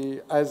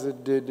opportunity, as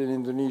it did in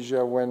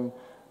Indonesia when,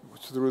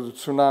 through the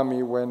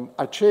tsunami, when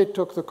Aceh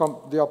took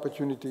the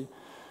opportunity,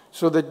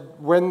 so that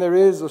when there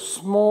is a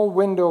small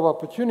window of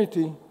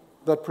opportunity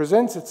that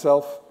presents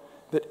itself,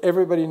 that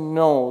everybody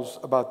knows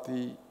about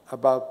the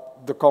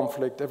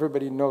conflict,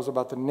 everybody knows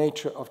about the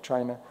nature of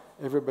China,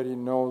 everybody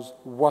knows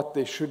what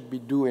they should be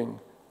doing,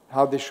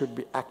 how they should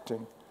be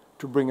acting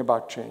to bring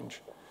about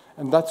change.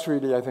 And that's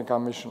really, I think, our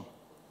mission.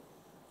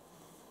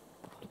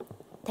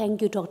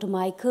 Thank you, Dr.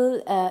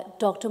 Michael.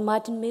 Dr.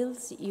 Martin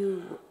Mills,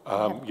 you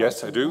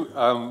yes, I do.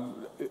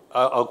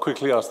 I'll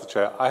quickly ask the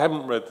chair. I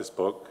haven't read this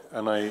book,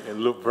 and I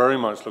very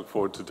much look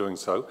forward to doing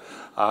so.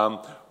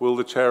 Will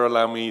the chair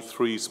allow me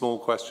 3 small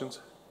questions?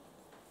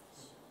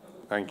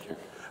 Thank you.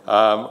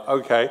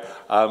 Okay,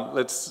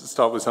 let's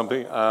start with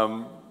something.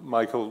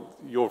 Michael,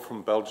 you're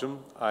from Belgium.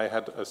 I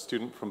had a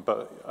student from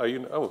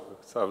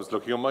so I was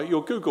looking on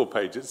your Google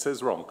page. It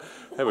says wrong.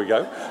 There we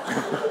go.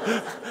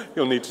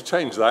 You'll need to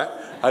change that.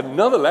 And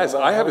nonetheless,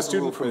 I have a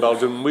student from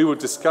Belgium. We were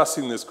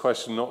discussing this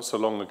question not so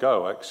long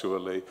ago,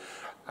 actually.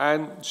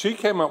 And she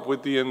came up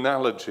with the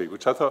analogy,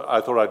 which I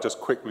thought I'd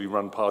just quickly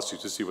run past you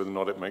to see whether or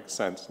not it makes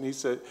sense. And he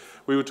said,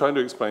 we were trying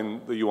to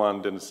explain the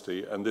Yuan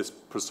dynasty and this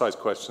precise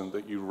question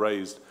that you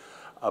raised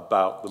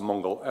about the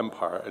Mongol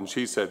Empire. And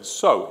she said,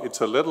 so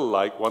it's a little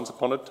like once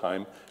upon a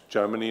time,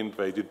 Germany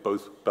invaded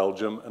both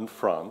Belgium and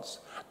France.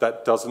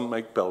 That doesn't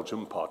make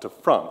Belgium part of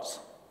France.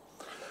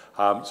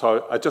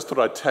 So I just thought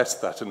I'd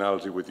test that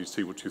analogy with you,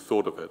 see what you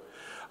thought of it.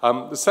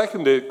 The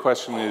second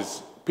question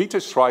is, Peter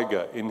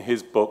Schreiber, in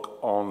his book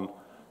on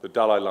the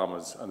Dalai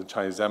Lamas and the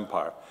Chinese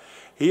Empire,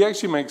 he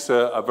actually makes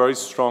a very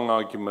strong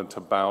argument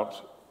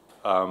about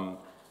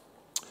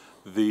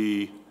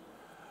the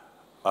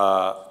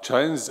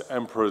Chinese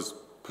emperor's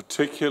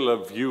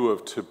particular view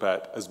of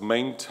Tibet as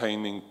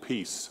maintaining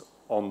peace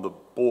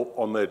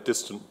on their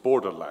distant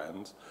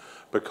borderlands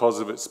because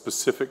of its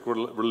specific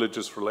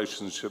religious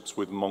relationships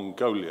with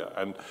Mongolia,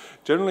 and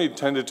generally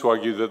tended to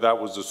argue that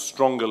that was a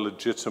stronger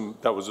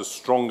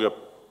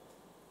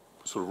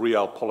sort of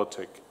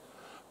realpolitik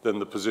than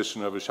the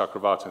position of a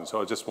Chakravartin. So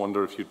I just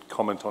wonder if you'd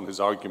comment on his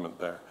argument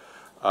there.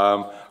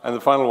 And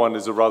the final one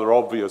is a rather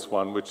obvious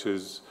one, which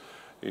is,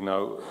 you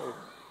know,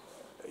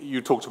 you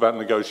talked about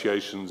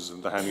negotiations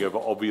and the handing over.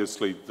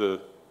 Obviously,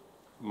 the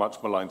much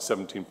maligned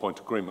 17-point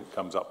agreement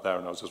comes up there,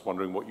 and I was just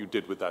wondering what you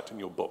did with that in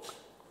your book.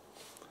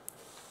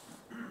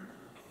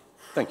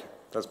 Thank you.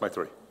 That's my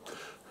 3.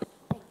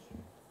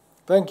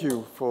 Thank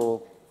you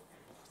for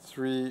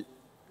 3.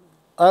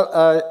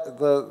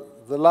 The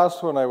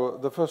last one,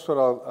 the first one,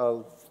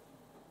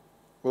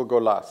 will go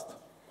last,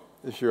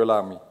 if you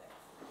allow me.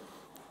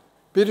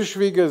 Peter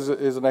Schreiber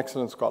is an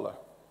excellent scholar.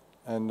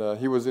 And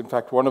he was, in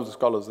fact, one of the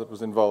scholars that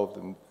was involved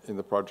in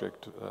the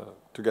project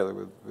together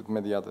with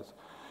many others.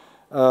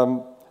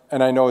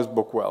 And I know his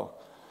book well.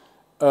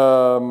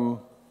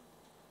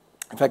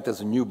 In fact,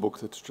 there's a new book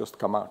that's just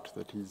come out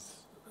that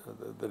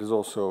is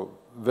also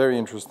very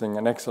interesting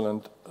and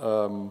excellent,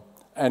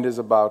 and is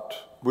about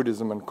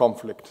Buddhism and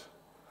conflict.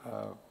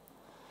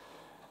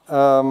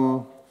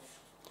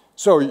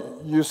 So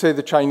you say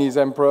the Chinese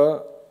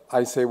emperor.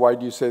 I say, why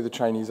do you say the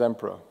Chinese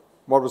emperor?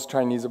 What was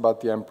Chinese about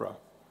the emperor?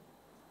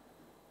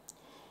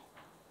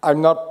 I'm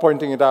not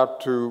pointing it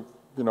out to,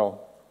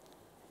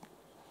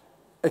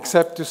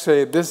 except to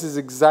say this is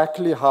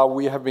exactly how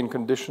we have been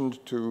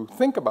conditioned to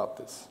think about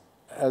this,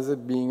 as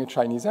it being a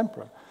Chinese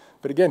emperor.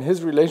 But again,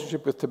 his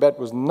relationship with Tibet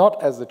was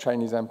not as the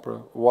Chinese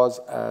emperor, was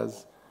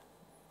as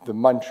the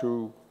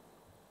Manchu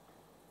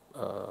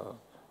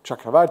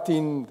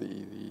Chakravartin,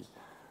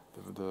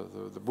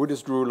 the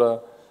Buddhist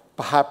ruler,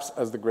 perhaps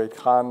as the great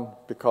Khan,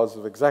 because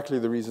of exactly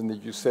the reason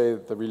that you say,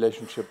 the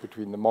relationship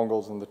between the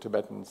Mongols and the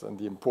Tibetans and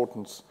the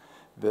importance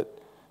that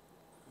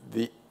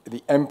the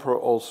emperor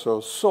also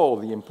saw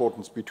the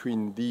importance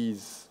between the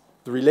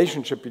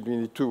relationship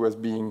between the two as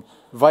being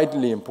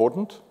vitally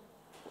important.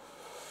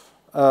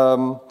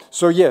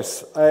 So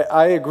yes,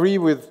 I agree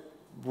with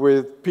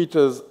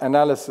Peter's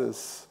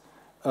analysis,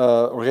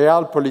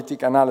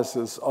 realpolitik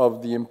analysis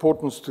of the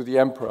importance to the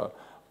emperor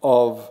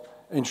of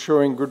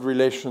ensuring good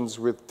relations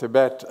with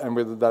Tibet and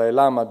with the Dalai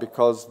Lama,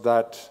 because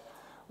that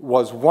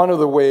was one of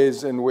the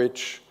ways in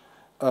which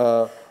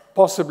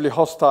possibly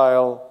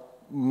hostile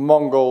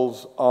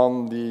Mongols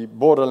on the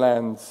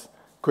borderlands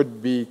could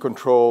be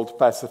controlled,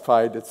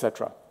 pacified,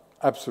 etc.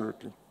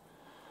 Absolutely.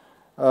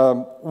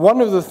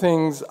 One of the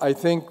things I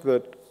think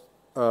that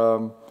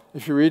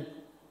if you read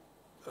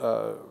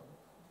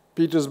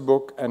Peter's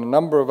book and a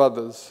number of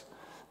others,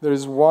 there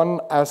is one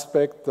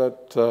aspect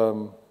that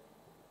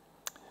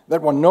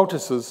that one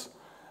notices,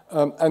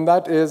 and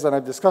that is, and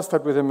I've discussed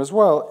that with him as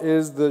well,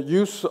 is the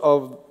use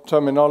of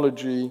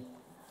terminology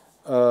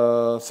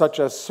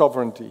such as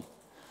sovereignty.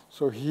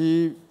 So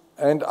he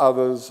and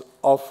others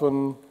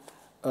often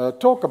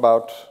talk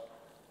about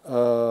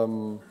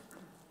the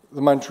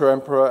Manchu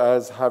emperor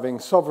as having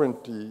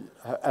sovereignty,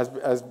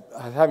 as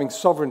having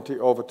sovereignty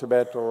over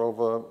Tibet or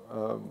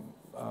over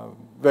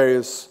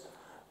various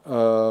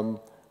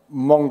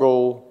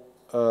Mongol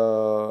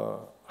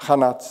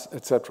khanats,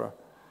 etc.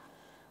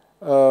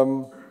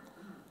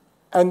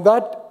 And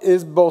that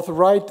is both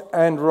right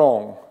and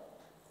wrong.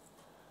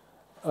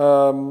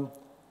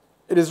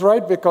 It is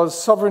right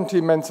because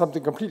sovereignty meant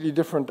something completely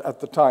different at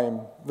the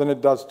time than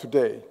it does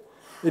today.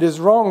 It is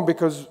wrong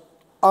because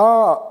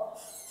our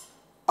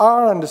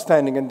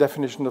understanding and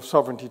definition of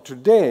sovereignty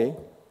today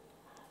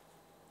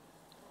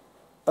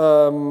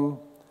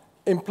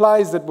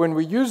implies that when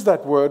we use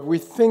that word, we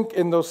think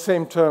in those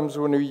same terms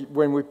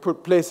when we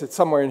place it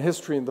somewhere in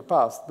history in the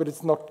past, but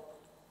it's not,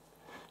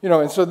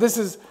 and so this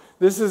is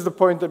the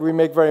point that we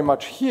make very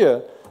much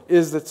here,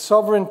 is that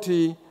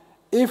sovereignty,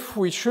 if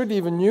we should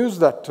even use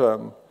that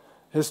term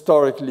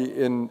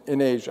historically in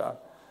Asia,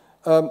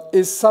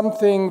 is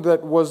something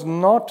that was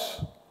not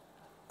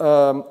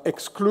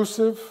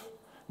exclusive,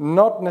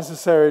 not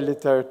necessarily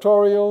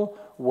territorial,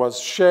 was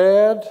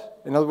shared.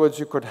 In other words,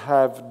 you could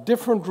have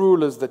different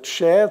rulers that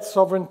shared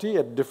sovereignty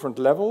at different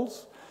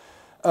levels.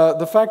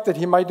 The fact that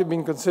he might have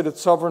been considered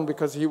sovereign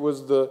because he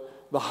was the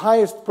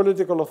highest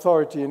political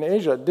authority in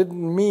Asia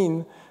didn't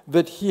mean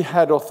that he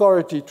had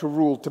authority to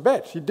rule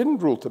Tibet. He didn't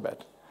rule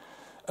Tibet.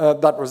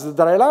 That was the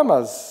Dalai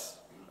Lama's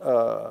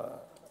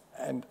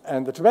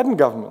and the Tibetan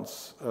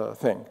government's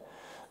thing.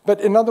 But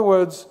in other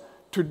words,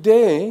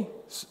 today,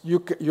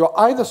 you're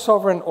either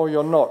sovereign or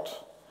you're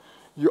not.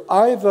 You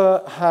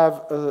either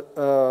have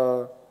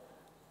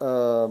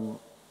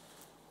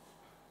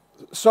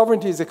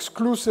sovereignty is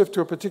exclusive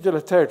to a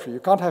particular territory. You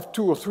can't have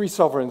 2 or 3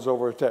 sovereigns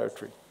over a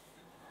territory.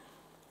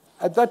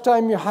 At that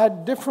time, you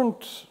had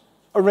different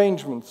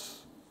arrangements,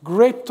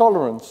 great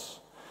tolerance,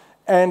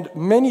 and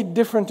many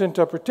different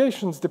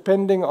interpretations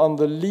depending on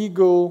the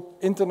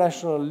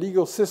international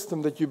legal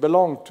system that you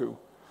belong to.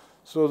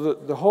 So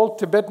the whole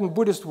Tibetan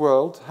Buddhist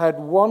world had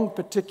one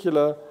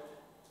particular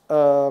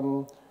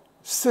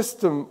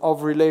system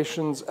of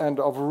relations and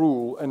of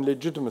rule and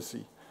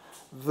legitimacy.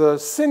 The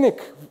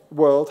Sinic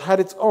world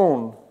had its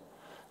own.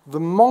 The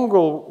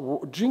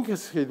Mongol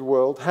Genghis Khan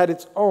world had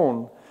its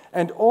own.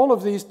 And all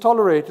of these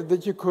tolerated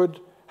that you could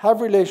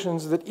have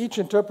relations that each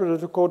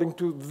interpreted according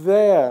to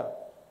their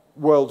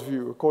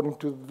worldview, according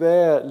to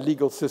their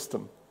legal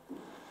system.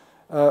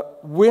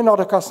 We're not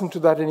accustomed to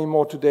that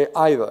anymore today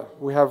either.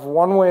 We have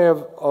one way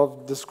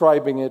of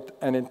describing it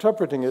and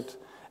interpreting it,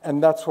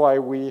 and that's why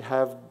we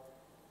have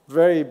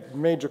very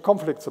major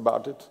conflicts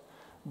about it,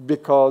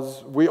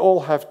 because we all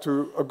have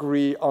to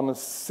agree on the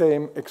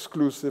same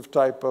exclusive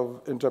type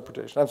of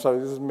interpretation. I'm sorry,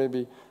 this is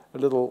maybe a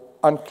little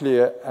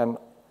unclear,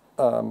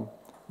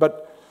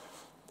 but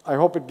I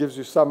hope it gives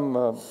you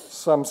some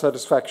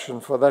satisfaction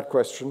for that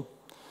question.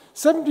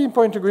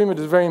 17-point agreement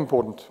is very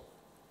important,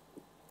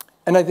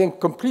 and I think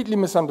completely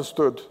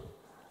misunderstood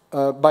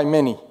by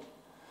many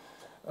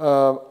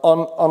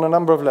on a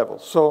number of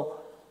levels. So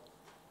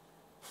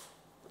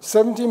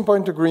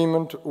 17-point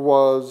agreement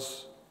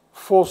was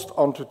forced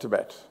onto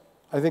Tibet.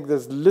 I think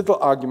there's little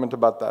argument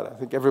about that. I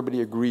think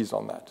everybody agrees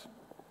on that.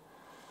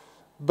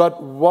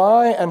 But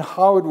why and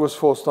how it was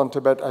forced on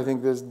Tibet, I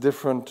think there's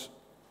different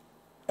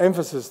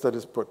emphasis that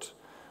is put.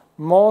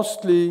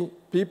 Mostly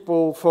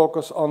people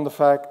focus on the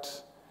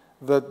fact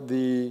that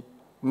the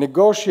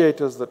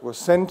negotiators that were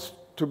sent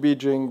to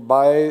Beijing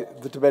by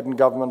the Tibetan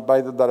government,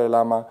 by the Dalai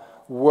Lama,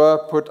 were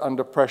put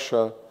under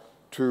pressure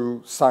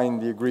to sign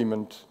the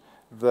agreement,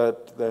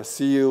 that their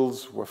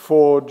seals were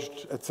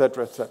forged,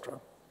 etc., etc.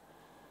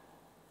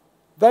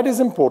 That is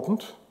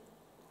important,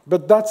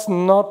 but that's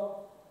not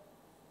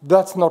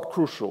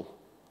crucial.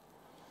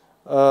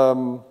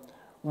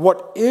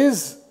 What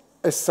is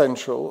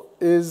essential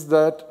is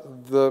that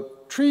the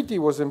treaty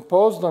was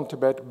imposed on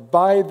Tibet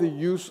by the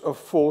use of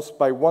force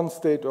by one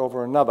state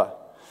over another.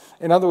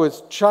 In other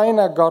words,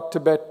 China got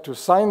Tibet to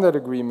sign that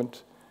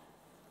agreement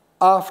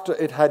after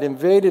it had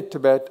invaded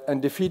Tibet and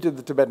defeated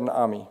the Tibetan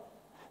army.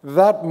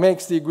 That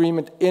makes the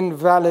agreement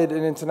invalid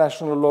in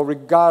international law,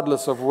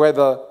 regardless of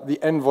whether the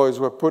envoys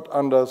were put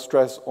under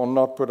stress or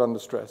not put under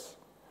stress.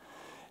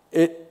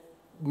 It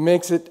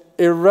makes it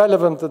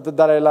irrelevant that the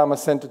Dalai Lama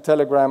sent a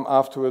telegram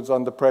afterwards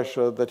under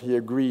pressure that he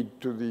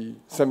agreed to the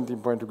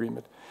 17-point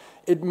agreement.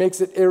 It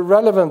makes it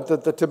irrelevant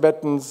that the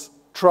Tibetans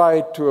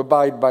tried to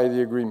abide by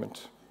the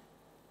agreement.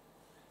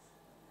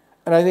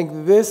 And I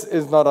think this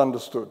is not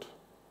understood.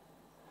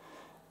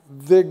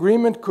 The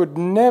agreement could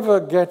never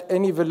get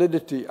any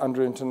validity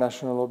under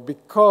international law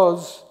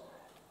because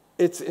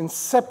its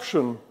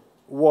inception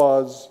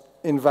was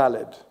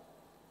invalid.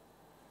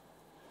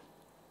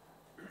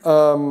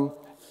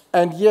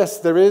 And yes,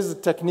 there is a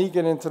technique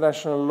in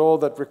international law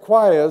that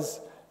requires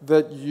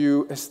that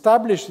you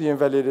establish the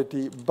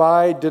invalidity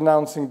by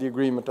denouncing the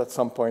agreement at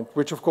some point,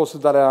 which of course the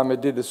Dalai Lama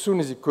did as soon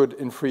as he could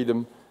in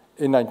freedom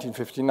in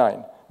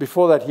 1959.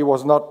 Before that, he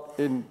was not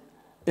in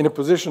a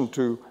position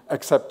to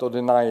accept or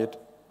deny it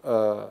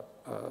of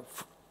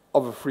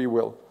a free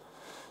will.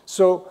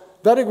 So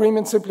that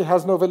agreement simply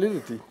has no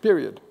validity,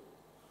 period.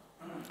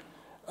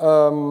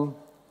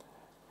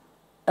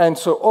 And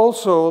so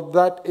also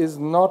that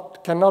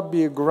cannot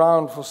be a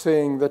ground for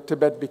saying that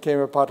Tibet became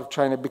a part of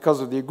China because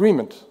of the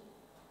agreement,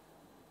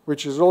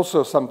 which is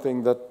also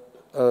something that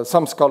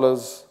some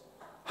scholars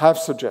have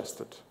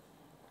suggested.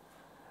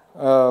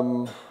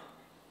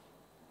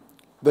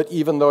 That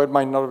even though it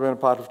might not have been a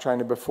part of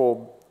China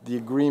before, the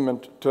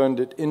agreement turned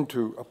it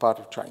into a part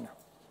of China.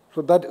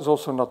 So that is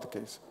also not the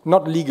case,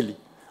 not legally.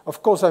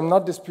 Of course, I'm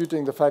not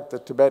disputing the fact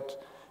that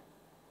Tibet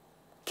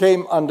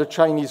came under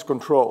Chinese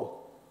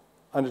control,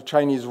 under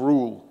Chinese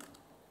rule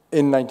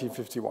in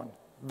 1951.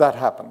 That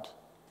happened.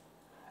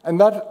 And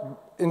that,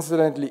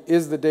 incidentally,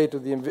 is the date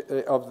of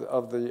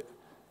the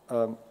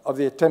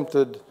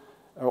attempted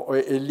or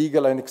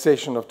illegal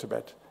annexation of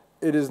Tibet.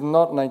 It is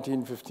not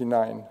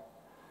 1959.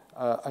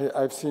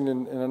 I've seen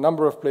in a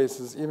number of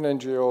places, even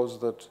NGOs,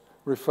 that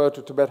refer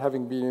to Tibet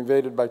having been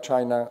invaded by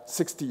China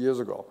 60 years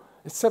ago.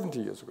 It's 70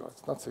 years ago.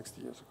 It's not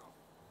 60 years ago.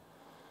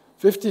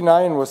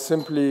 59 was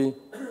simply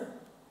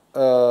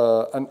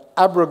an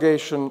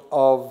abrogation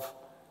of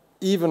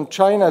even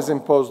China's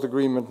imposed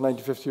agreement,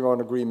 1951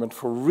 agreement,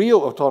 for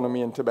real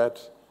autonomy in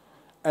Tibet.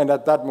 And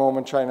at that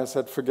moment, China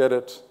said, forget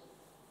it.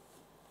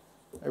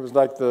 It was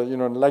like the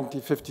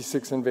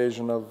 1956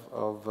 invasion of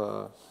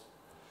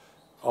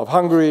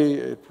Hungary.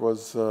 It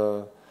was,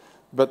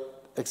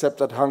 but except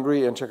that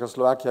Hungary and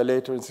Czechoslovakia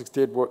later in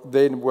 '68,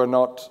 they were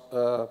not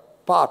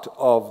part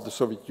of the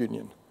Soviet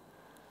Union.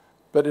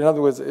 But in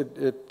other words,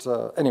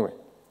 anyway.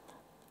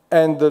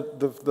 And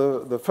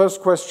the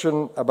first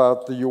question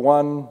about the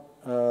yuan,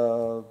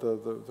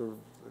 the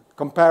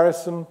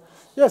comparison,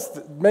 yes,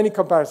 many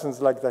comparisons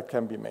like that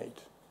can be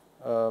made.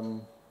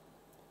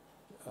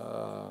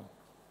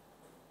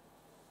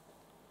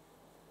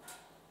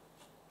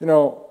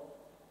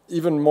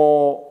 Even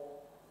more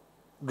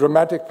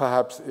dramatic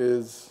perhaps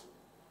is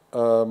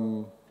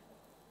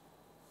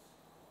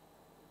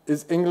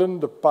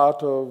England a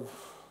part of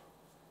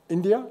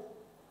India?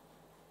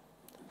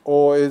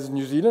 Or is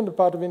New Zealand a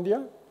part of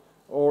India?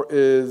 Or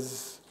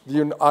is the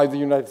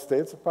United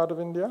States a part of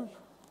India?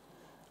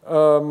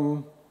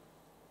 Or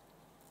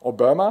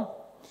Burma?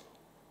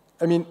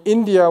 I mean,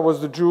 India was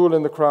the jewel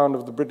in the crown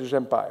of the British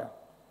Empire.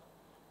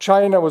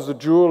 China was the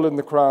jewel in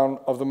the crown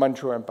of the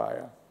Manchu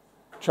Empire.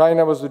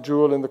 China was the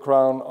jewel in the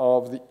crown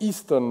of the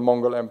Eastern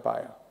Mongol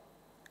Empire,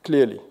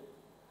 clearly.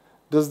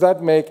 Does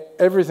that make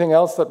everything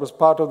else that was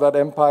part of that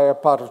empire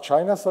part of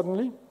China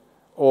suddenly?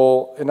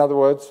 Or, in other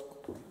words,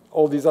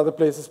 all these other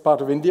places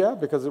part of India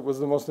because it was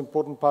the most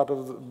important part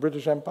of the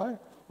British Empire?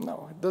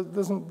 No, it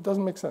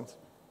doesn't make sense.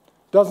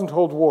 Doesn't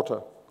hold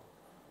water.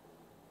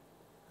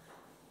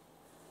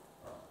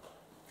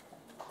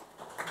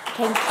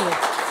 Thank you.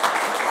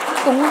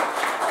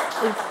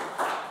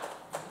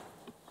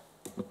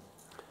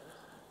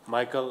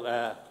 Michael,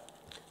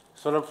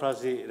 Sonam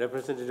Frazi,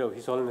 representative of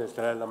His Holiness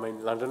Dalai Lama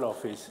in London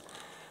office.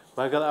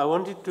 Michael, I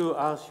wanted to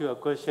ask you a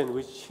question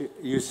which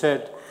you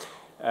said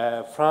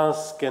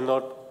France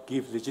cannot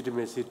give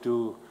legitimacy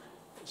to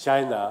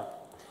China.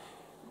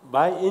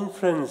 By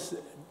inference,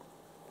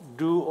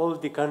 do all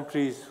the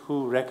countries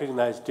who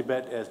recognize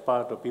Tibet as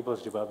part of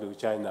People's Republic of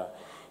China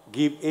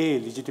give a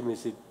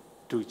legitimacy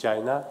to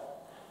China?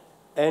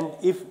 And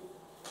if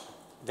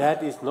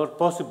that is not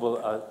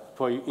possible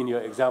for you, in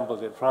your example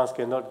that France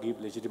cannot give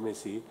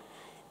legitimacy,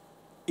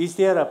 is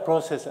there a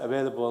process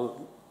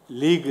available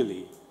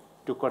legally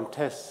to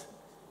contest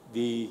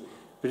the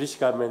British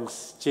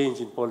government's change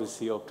in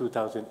policy of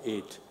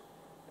 2008,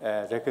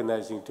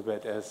 recognizing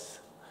Tibet as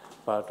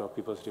part of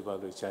People's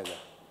Republic of China?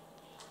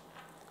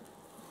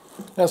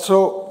 Yeah,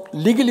 so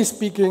legally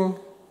speaking,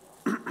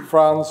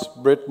 France,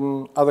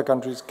 Britain, other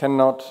countries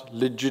cannot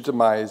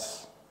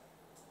legitimize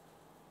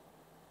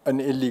an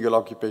illegal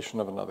occupation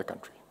of another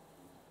country,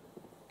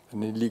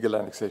 an illegal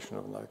annexation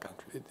of another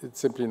country. It's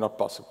simply not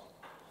possible.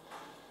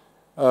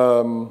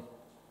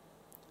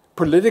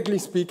 Politically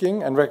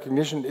speaking, and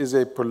recognition is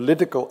a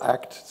political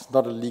act, it's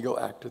not a legal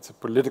act, it's a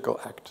political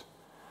act.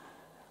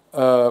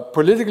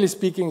 Politically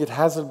speaking, it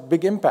has a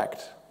big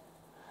impact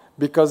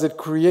because it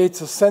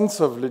creates a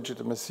sense of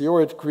legitimacy,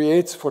 or it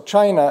creates for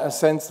China a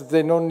sense that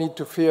they don't need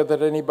to fear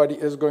that anybody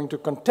is going to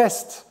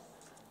contest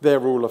their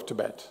rule of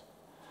Tibet.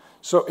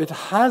 So it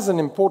has an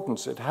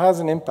importance, it has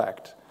an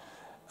impact.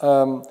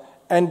 And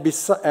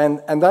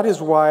that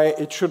is why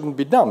it shouldn't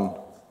be done.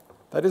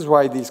 That is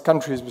why these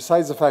countries,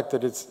 besides the fact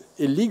that it's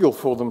illegal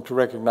for them to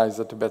recognize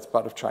that Tibet's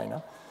part of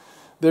China,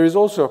 there is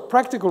also a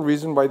practical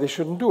reason why they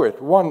shouldn't do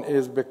it. One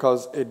is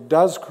because it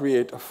does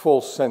create a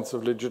false sense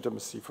of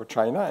legitimacy for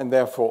China, and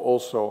therefore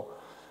also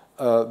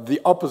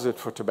the opposite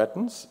for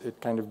Tibetans.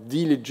 It kind of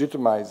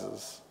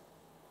delegitimizes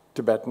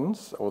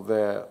Tibetans or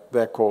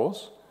their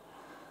cause.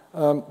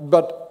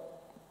 But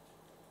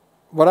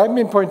what I've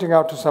been pointing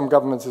out to some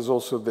governments is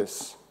also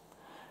this.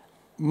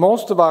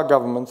 Most of our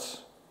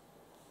governments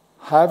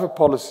have a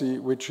policy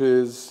which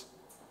is,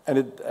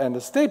 and a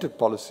stated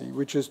policy,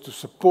 which is to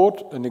support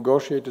a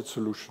negotiated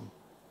solution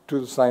to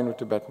the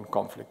Sino-Tibetan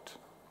conflict.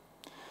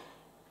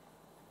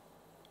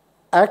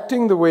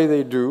 Acting the way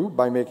they do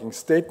by making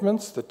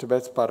statements that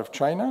Tibet's part of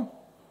China,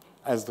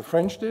 as the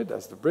French did,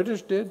 as the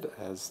British did,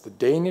 as the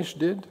Danish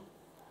did,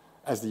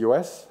 as the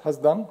US has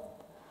done,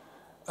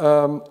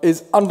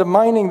 is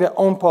undermining their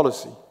own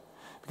policy.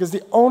 Because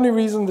the only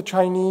reason the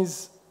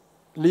Chinese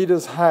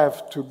leaders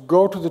have to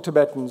go to the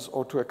Tibetans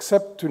or to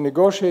accept to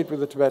negotiate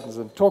with the Tibetans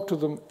and talk to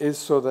them is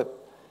so that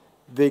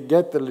they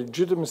get the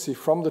legitimacy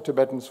from the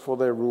Tibetans for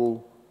their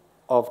rule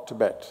of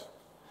Tibet,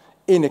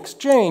 in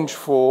exchange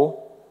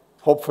for,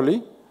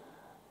 hopefully,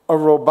 a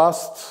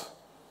robust,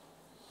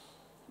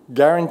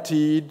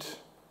 guaranteed,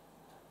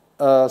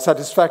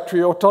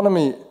 satisfactory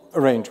autonomy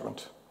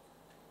arrangement.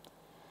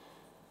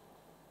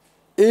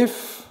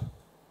 if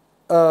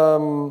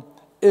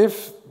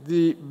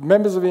the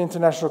members of the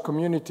international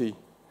community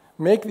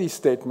make these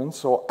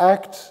statements or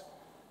act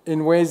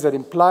in ways that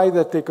imply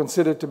that they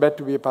consider Tibet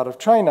to be a part of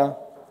China,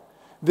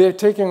 they're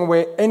taking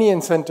away any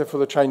incentive for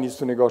the Chinese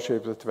to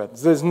negotiate with the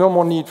Tibetans. There's no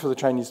more need for the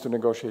Chinese to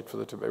negotiate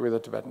with the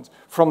Tibetans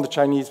from the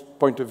Chinese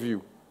point of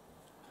view,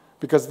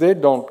 because they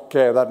don't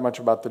care that much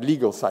about the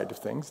legal side of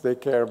things. They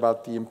care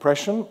about the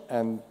impression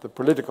and the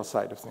political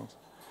side of things.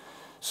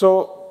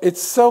 So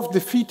it's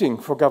self-defeating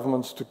for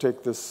governments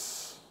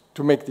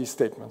to make these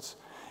statements.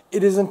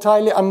 It is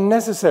entirely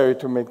unnecessary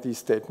to make these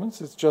statements.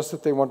 It's just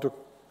that they want to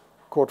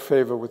court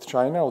favor with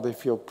China, or they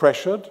feel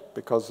pressured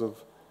because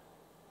of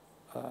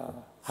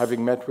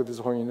having met with His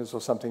Holiness or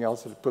something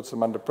else that puts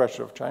them under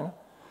pressure of China.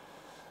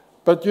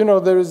 But you know,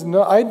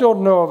 I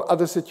don't know of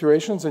other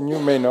situations, and you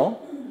may know,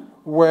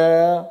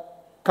 where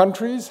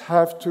countries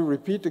have to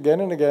repeat again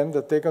and again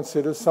that they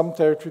consider some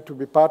territory to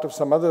be part of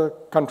some other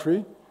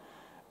country,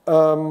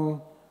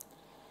 like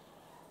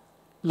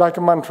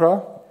a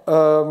mantra.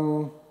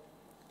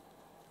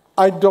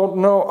 I don't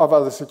know of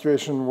other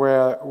situations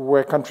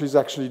where countries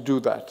actually do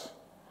that.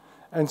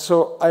 And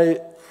so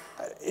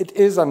it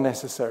is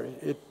unnecessary.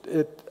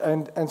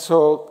 And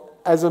so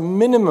as a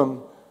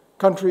minimum,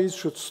 countries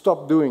should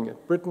stop doing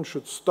it. Britain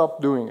should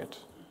stop doing it.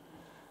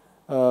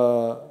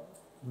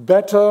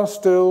 Better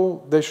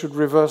still, they should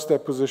reverse their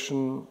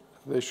position.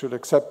 They should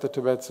accept that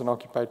Tibet's an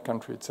occupied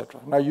country, etc.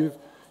 Now, you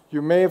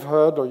may have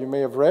heard or you may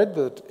have read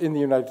that in the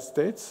United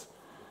States,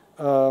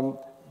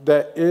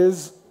 there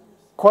is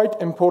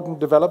quite important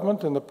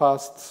development in the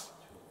past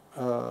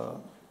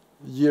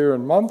year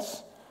and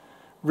months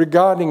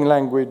regarding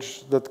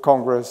language that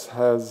Congress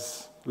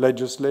has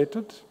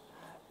legislated.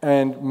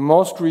 And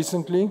most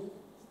recently,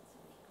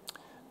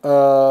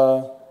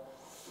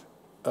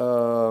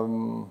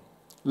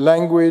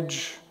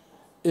 language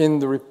in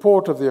the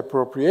report of the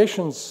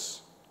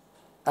Appropriations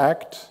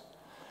Act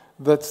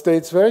that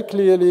states very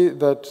clearly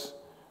that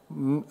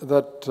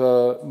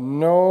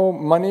no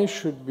money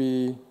should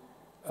be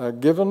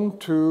given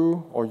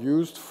to or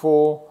used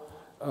for,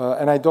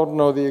 and I don't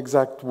know the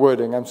exact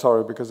wording, I'm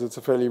sorry, because it's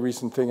a fairly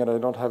recent thing and I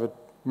don't have it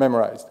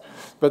memorized,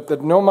 but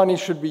that no money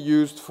should be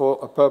used for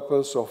a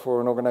purpose or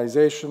for an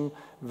organization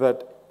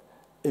that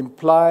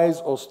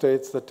implies or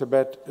states that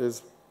Tibet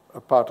is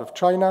a part of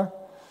China,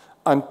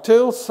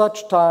 until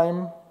such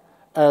time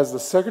as the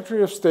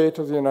Secretary of State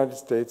of the United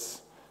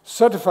States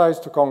certifies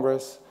to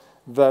Congress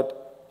that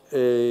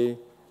a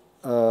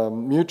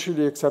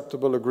mutually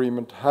acceptable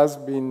agreement has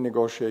been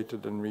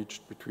negotiated and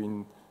reached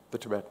between the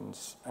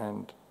Tibetans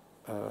and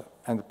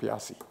the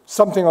PRC.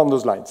 Something on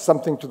those lines,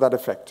 something to that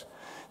effect.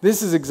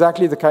 This is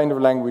exactly the kind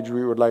of language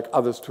we would like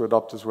others to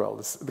adopt as well.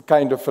 This is the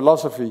kind of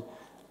philosophy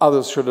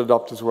others should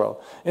adopt as well.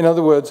 In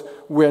other words,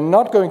 we're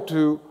not going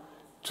to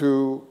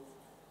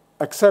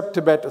accept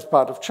Tibet as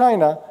part of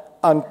China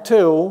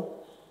until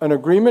an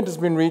agreement has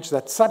been reached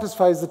that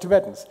satisfies the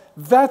Tibetans.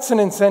 That's an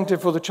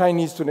incentive for the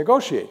Chinese to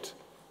negotiate.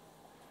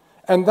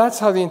 And that's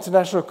how the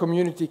international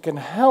community can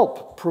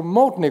help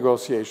promote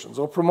negotiations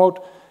or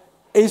promote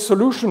a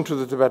solution to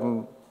the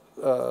Tibetan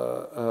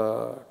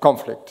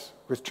conflict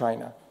with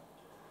China.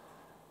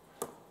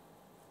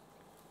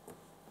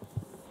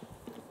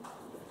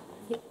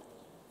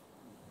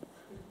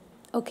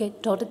 Okay,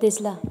 Dr.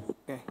 Tesla.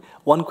 Okay.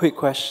 One quick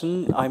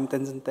question. I'm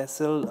Tenzin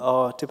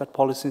Tesil, Tibet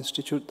Policy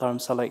Institute,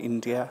 Dharamsala,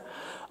 India.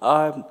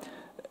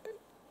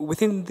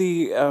 Within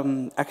the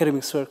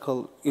academic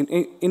circle,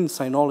 in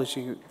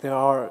sinology, there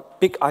are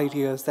big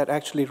ideas that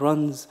actually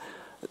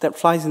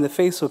flies in the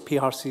face of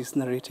PRC's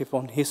narrative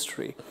on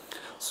history.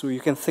 So you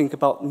can think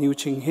about New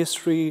Qing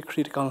history,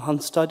 critical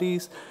Han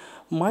studies.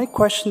 My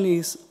question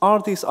is,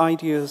 are these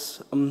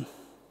ideas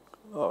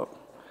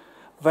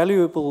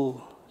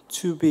valuable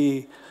to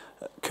be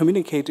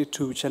communicated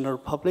to general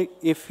public?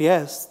 If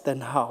yes,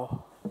 then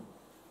how?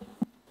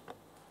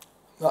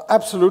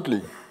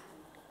 Absolutely.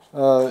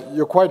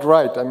 You're quite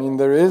right. I mean,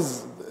 there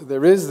is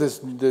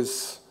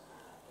this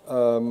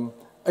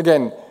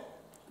again,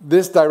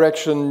 this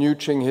direction, New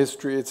Qing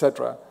history,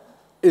 etc.,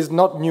 is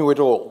not new at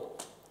all.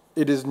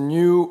 It is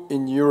new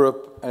in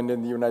Europe and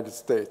in the United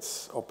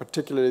States, or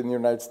particularly in the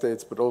United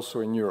States, but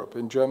also in Europe.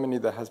 In Germany,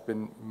 there has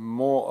been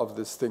more of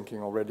this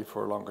thinking already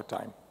for a longer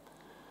time.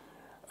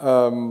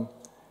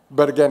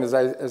 But again,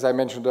 as I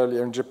mentioned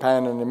earlier, in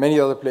Japan and in many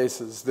other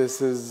places,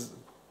 this is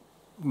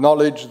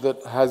knowledge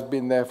that has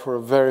been there for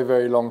a very,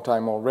 very long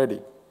time already.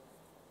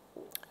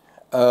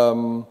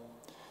 But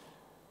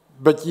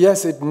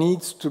yes, it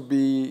needs to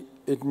be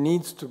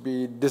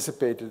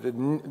dissipated.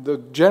 The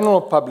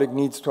general public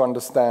needs to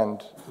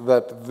understand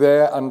that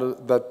the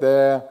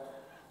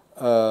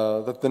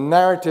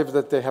narrative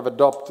that they have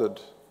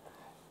adopted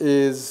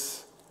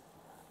is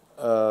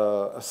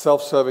a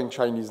self-serving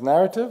Chinese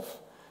narrative.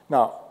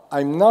 Now,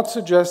 I'm not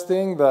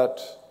suggesting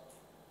that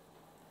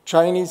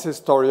Chinese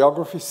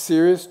historiography,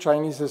 serious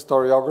Chinese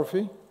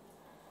historiography,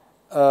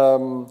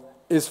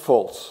 is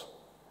false.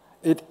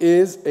 It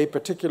is a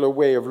particular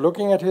way of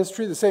looking at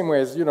history, the same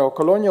way as,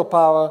 colonial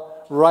power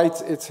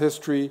writes its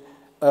history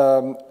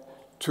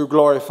to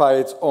glorify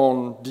its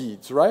own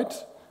deeds, right?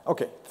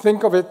 Okay,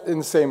 think of it in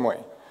the same way.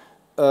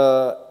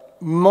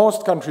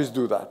 Most countries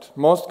do that.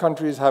 Most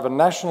countries have a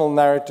national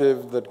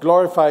narrative that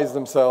glorifies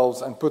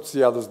themselves and puts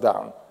the others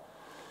down.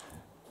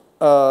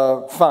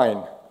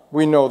 Fine,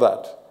 we know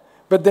that.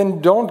 But then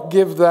don't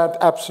give that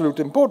absolute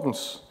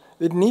importance.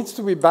 It needs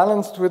to be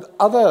balanced with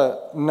other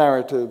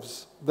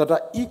narratives that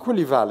are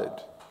equally valid.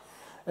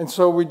 And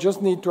so we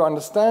just need to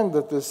understand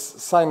that this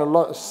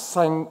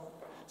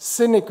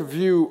cynic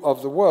view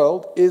of the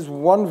world is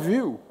one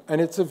view,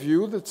 and it's a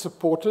view that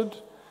supported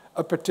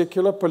a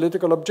particular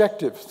political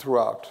objective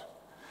throughout.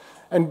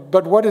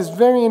 But what is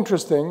very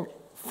interesting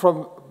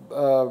from,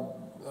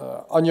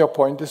 on your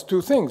point is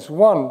two things.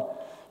 One,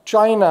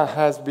 China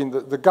has been,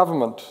 the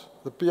government,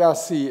 the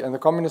PRC and the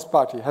Communist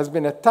Party has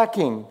been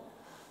attacking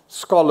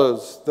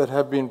scholars that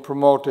have been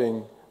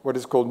promoting what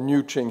is called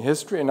New Qing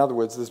history, in other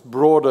words, this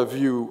broader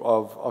view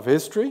of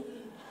history,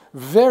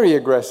 very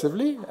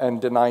aggressively,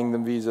 and denying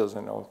them visas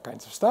and all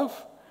kinds of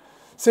stuff,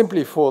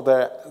 simply for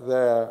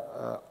their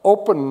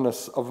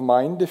openness of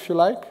mind, if you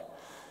like.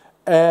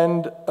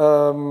 And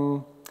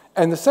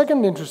the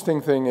second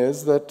interesting thing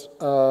is that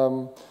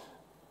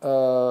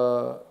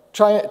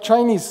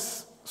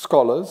Chinese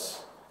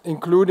scholars,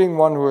 including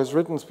one who has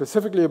written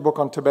specifically a book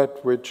on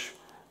Tibet, which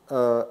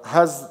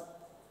has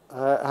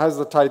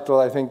the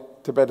title, I think,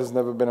 Tibet has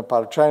never been a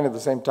part of China, the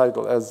same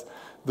title as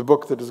the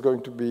book that is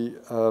going to be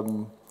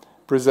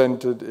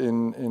presented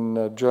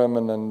in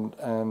German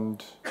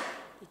and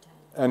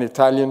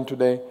Italian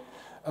today.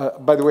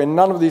 By the way,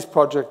 none of these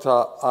projects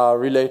are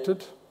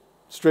related.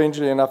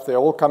 Strangely enough, they're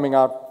all coming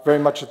out very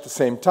much at the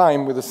same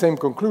time with the same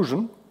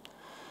conclusion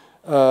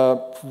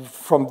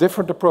from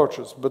different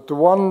approaches. But the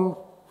one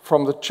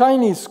from the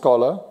Chinese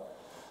scholar,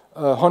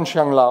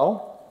 Hongxiang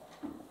Lao,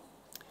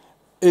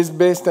 is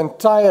based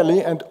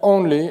entirely and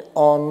only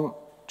on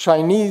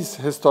Chinese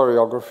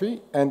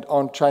historiography and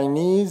on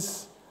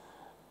Chinese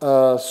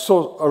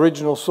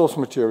original source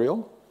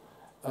material,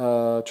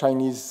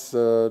 Chinese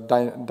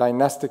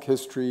dynastic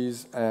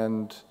histories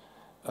and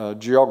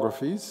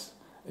geographies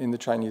in the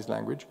Chinese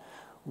language,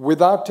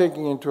 without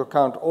taking into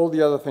account all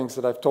the other things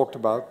that I've talked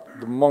about,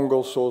 the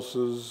Mongol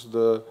sources,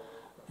 the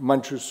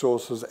Manchu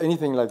sources,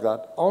 anything like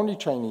that, only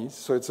Chinese.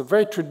 So it's a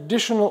very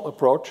traditional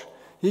approach.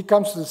 He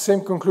comes to the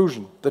same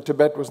conclusion, that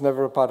Tibet was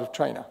never a part of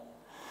China.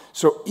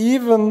 So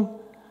even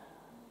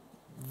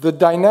the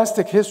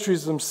dynastic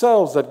histories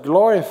themselves that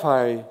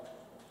glorify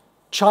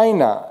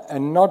China,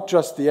 and not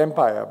just the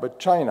empire, but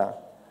China,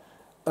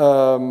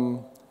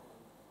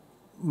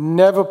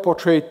 never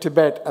portrayed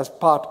Tibet as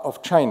part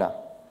of China.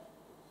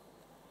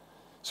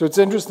 So it's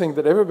interesting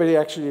that everybody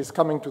actually is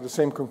coming to the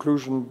same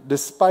conclusion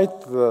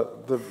despite the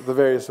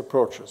various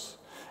approaches.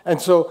 And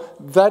so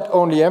that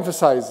only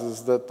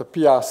emphasizes that the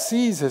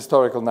PRC's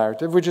historical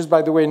narrative, which is,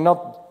 by the way,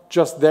 not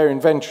just their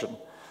invention.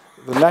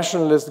 The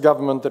nationalist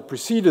government that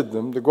preceded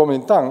them, the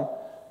Kuomintang,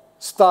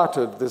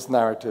 started this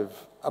narrative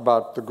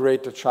about the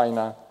greater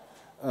China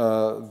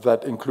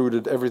that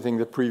included everything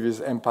that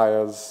previous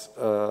empires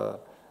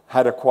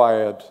had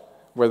acquired,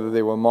 whether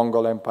they were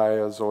Mongol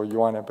empires or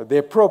Yuan empires. They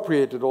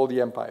appropriated all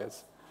the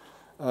empires.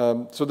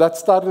 So that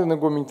started in the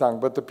Kuomintang,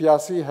 but the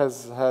PRC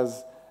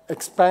has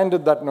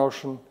expanded that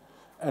notion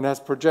and has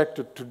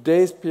projected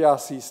today's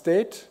PRC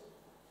state,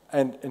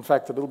 and in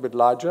fact a little bit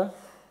larger.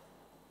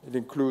 It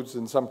includes,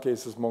 in some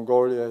cases,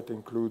 Mongolia, it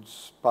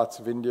includes parts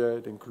of India,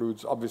 it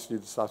includes, obviously,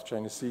 the South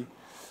China Sea.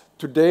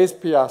 Today's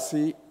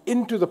PRC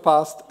into the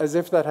past as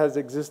if that has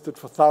existed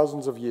for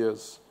thousands of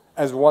years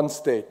as one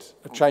state,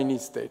 a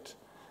Chinese state.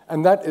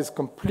 And that is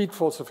complete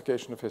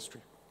falsification of history.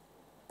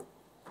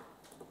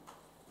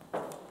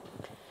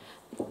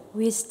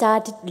 We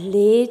started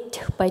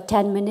late by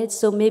 10 minutes,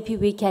 so maybe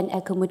we can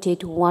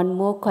accommodate one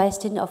more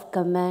question of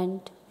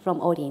comment from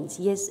audience.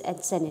 Yes,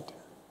 and Senate.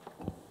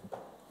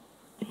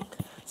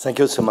 Thank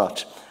you so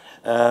much.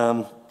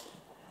 I'm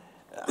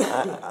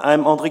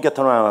André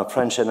Gattolin, I'm a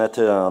French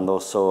senator and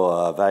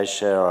also vice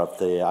chair of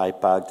the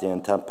IPAC, the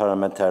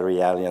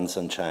Interparliamentary Alliance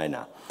on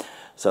China.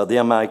 So,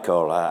 dear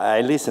Michael,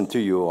 I listen to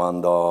you,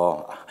 and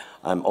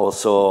I'm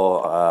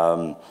also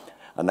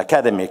an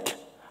academic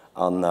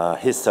on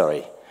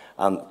history.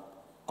 And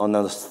on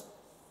a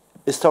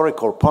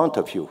historical point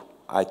of view,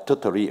 I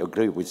totally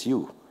agree with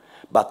you.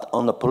 But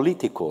on a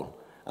political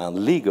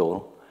and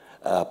legal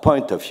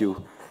point of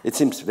view, it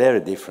seems very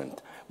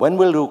different. When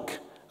we look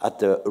at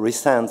the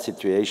recent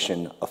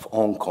situation of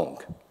Hong Kong,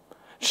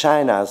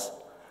 China's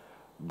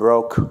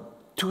broke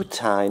 2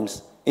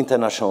 times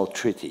international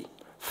treaty.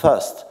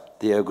 First,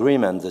 the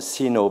agreement, the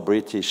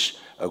Sino-British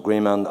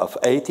agreement of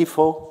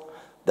 '84,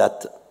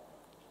 that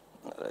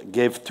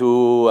gave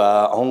to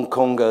Hong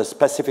Kong a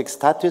specific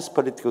status,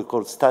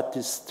 political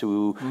status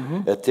to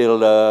till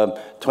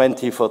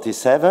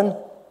 2047.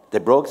 They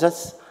broke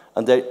this,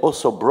 and they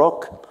also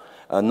broke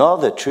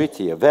another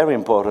treaty, a very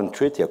important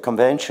treaty, a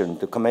convention,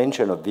 the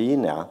Convention of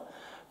Vienna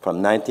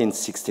from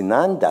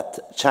 1969 that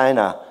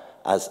China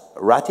has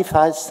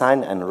ratified,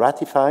 signed and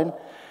ratified,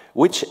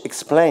 which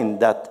explained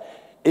that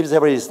if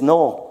there is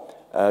no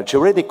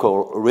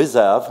juridical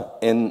reserve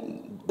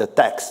in the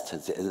text,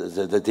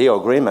 the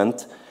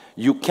agreement,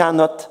 you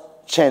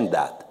cannot change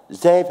that.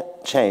 They've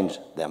changed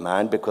their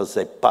mind because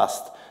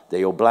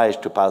they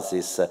obliged to pass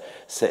this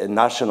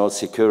National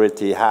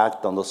Security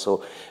Act and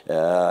also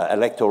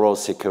Electoral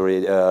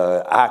Security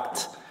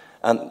Act,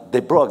 and they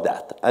broke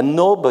that. And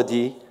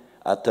nobody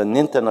at an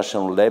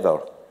international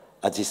level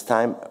at this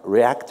time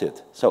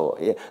reacted. So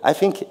I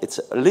think it's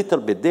a little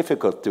bit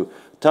difficult to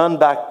turn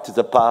back to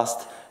the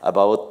past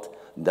about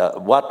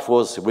what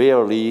was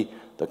really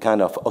the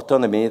kind of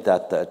autonomy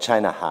that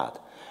China had.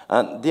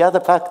 And the other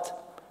fact,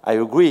 I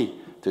agree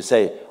to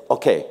say,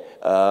 okay,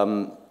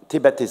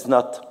 Tibet is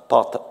not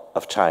part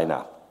of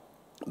China.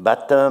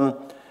 But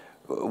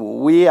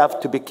we have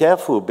to be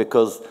careful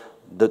because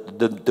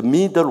the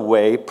middle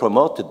way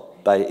promoted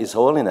by His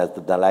Holiness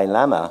the Dalai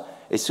Lama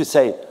is to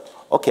say,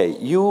 okay,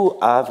 you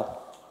have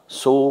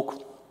so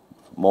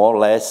more or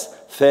less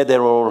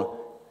federal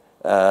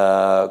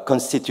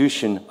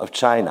constitution of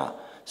China.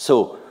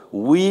 So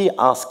we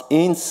ask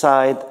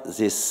inside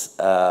this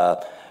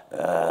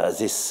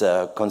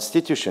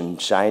constitution,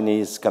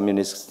 Chinese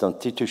Communist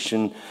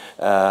Constitution,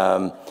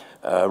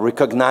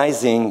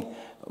 recognizing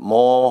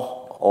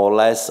more or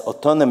less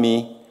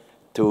autonomy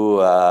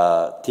to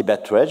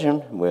Tibet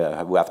region. We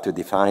have to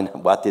define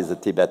what is the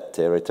Tibet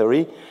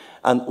territory.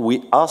 And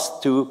we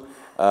ask to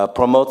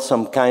promote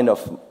some kind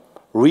of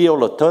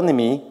real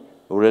autonomy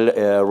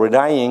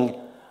relying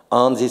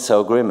on this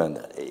agreement.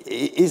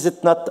 Is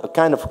it not a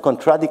kind of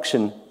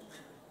contradiction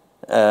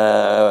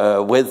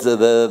with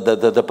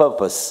the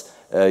purpose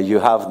you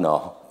have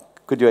now?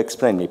 Could you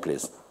explain me,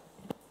 please?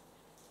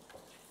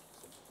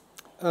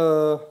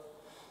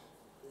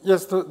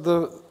 Yes,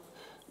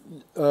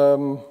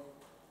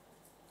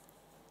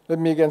 let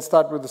me again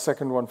start with the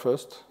second one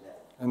first,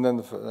 and then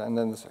the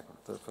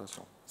first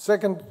one.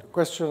 Second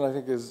question, I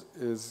think,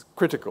 is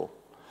critical,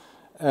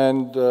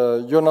 and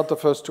you're not the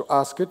first to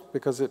ask it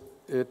because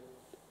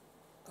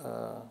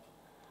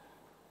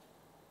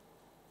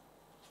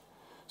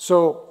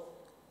so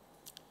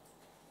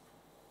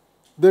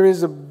there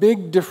is a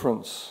big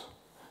difference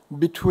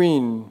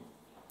between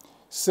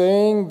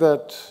saying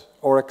that,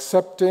 or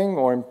accepting,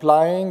 or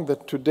implying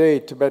that today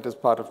Tibet is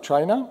part of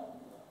China,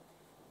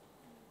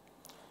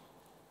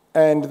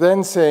 and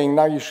then saying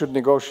now you should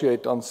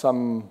negotiate on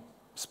some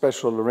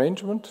special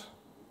arrangement,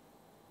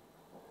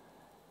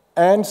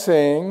 and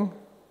saying,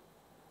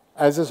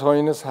 as His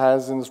Holiness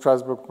has in the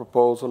Strasbourg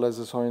proposal, as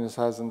His Holiness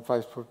has in the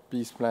Five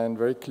Peace Plan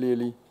very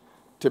clearly,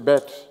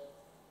 Tibet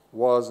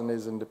was and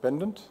is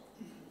independent.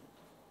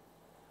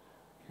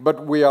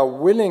 But we are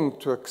willing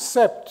to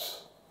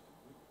accept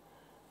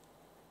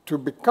to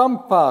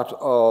become part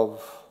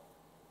of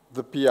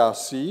the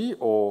PRC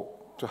or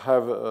to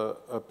have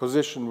a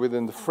position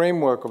within the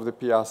framework of the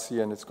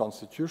PRC and its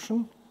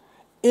constitution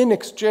in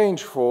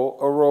exchange for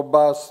a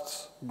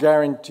robust,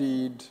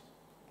 guaranteed,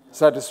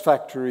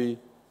 satisfactory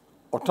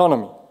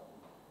autonomy.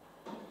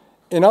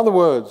 In other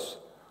words,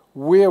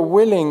 we are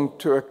willing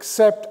to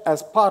accept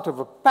as part of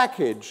a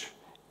package,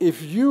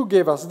 if you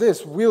give us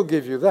this, we'll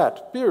give you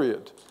that,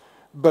 period.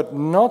 But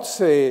not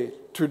say,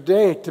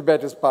 today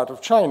Tibet is part of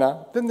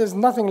China, then there's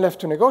nothing left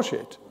to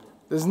negotiate.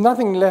 There's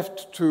nothing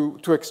left to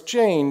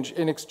exchange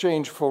in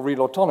exchange for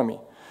real autonomy.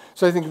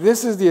 So I think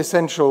this is the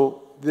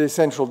essential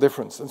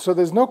difference. And so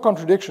there's no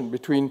contradiction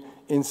between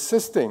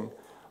insisting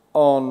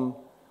on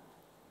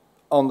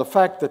the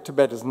fact that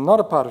Tibet is not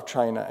a part of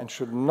China and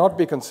should not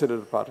be considered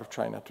a part of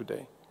China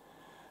today.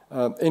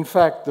 In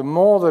fact, the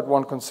more that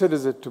one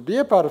considers it to be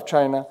a part of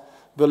China,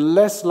 the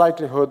less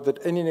likelihood that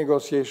any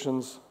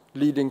negotiations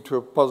leading to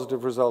a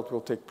positive result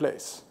will take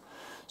place.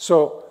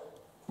 So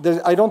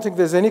I don't think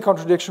there's any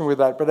contradiction with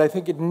that, but I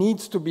think it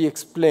needs to be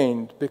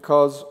explained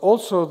because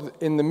also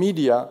in the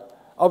media,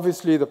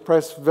 obviously the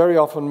press very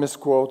often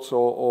misquotes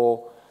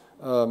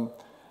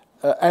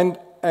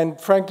and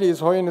frankly, His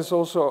Holiness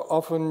also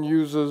often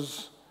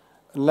uses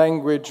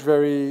language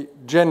very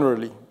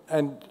generally.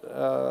 And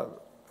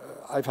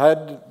I've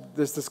had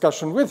this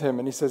discussion with him,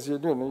 and he says,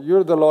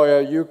 you're the lawyer,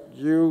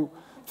 you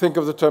think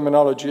of the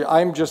terminology,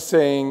 I'm just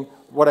saying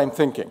what I'm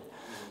thinking.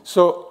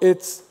 So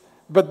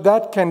but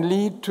that can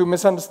lead to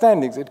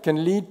misunderstandings. It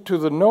can lead to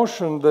the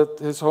notion that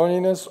His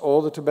Holiness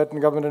or the Tibetan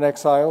government in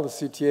exile, the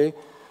CTA,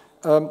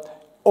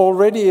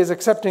 already is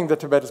accepting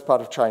that Tibet is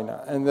part of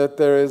China, and that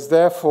there is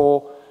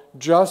therefore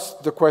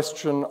just the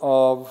question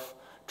of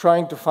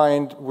trying to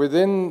find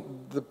within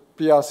the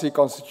PRC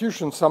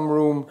constitution some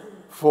room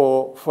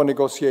for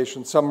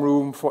negotiation, some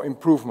room for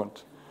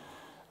improvement.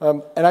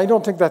 And I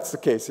don't think that's the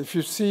case. If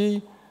you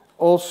see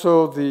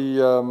also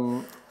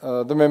the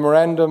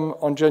memorandum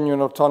on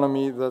genuine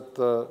autonomy that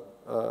the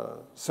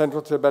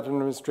Central Tibetan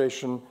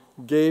Administration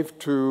gave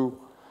to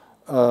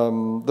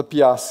the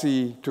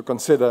PRC to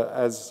consider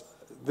as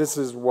this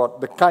is what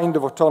the kind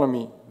of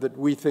autonomy that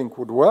we think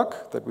would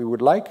work, that we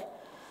would like,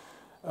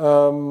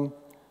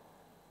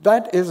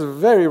 that is a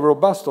very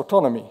robust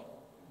autonomy.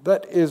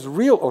 That is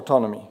real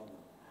autonomy.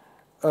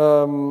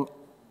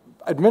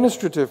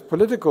 Administrative,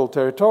 political,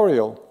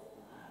 territorial,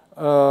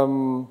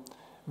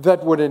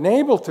 that would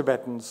enable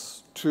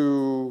Tibetans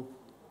to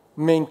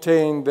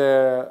maintain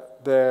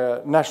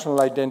their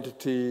national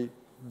identity,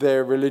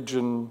 their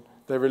religion,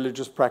 their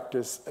religious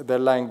practice, their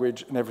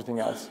language, and everything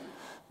else.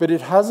 But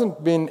it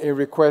hasn't been a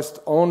request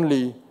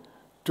only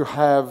to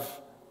have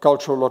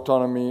cultural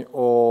autonomy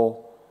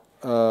or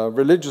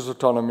religious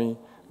autonomy,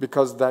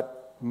 because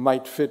that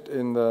might fit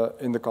in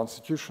the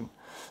constitution.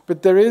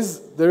 But there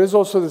is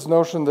also this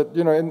notion that,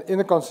 you know, in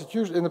the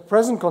constitution, in the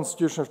present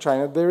constitution of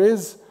China, there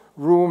is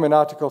room in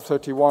Article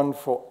 31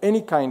 for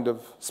any kind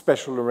of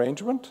special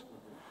arrangement.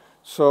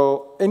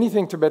 So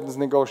anything Tibetans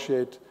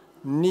negotiate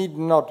need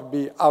not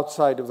be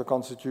outside of the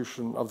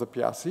constitution of the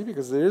PRC,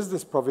 because there is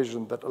this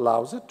provision that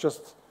allows it,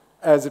 just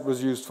as it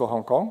was used for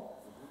Hong Kong,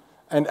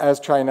 and as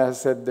China has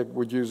said they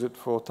would use it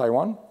for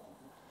Taiwan.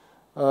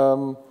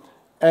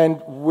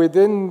 And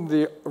within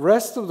the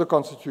rest of the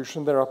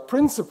constitution, there are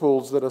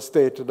principles that are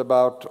stated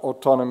about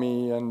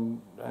autonomy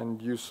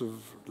and use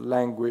of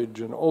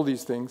language and all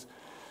these things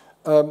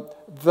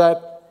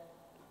that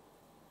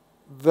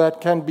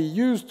can be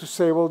used to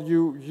say, well,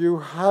 you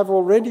have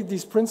already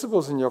these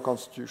principles in your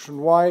constitution.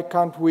 Why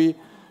can't we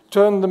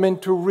turn them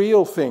into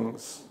real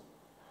things?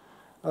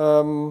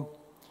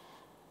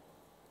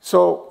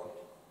 So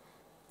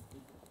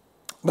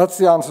that's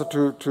the answer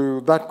to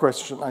that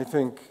question, I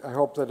think. I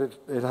hope that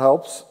it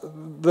helps.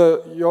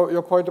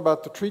 Your point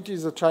about the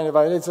treaties that China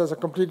violates is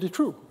completely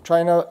true.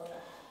 China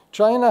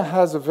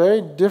has a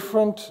very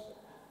different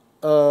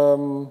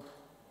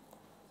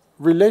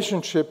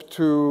relationship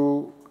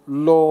to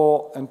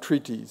law and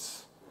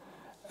treaties.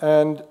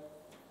 And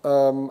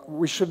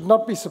we should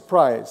not be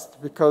surprised,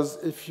 because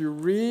if you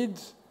read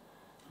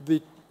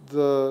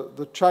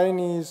the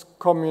Chinese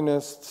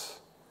communist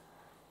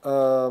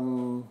a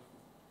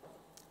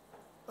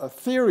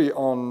theory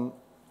on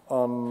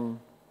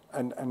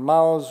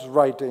Mao's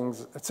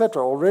writings,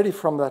 etc., already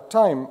from that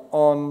time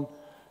on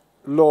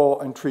law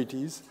and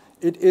treaties,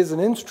 it is an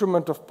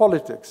instrument of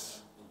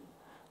politics.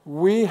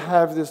 We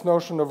have this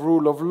notion of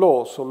rule of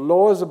law. So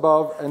law is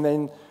above, and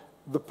then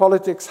the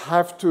politics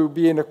have to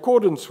be in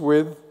accordance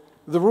with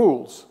the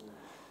rules.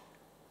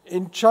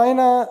 In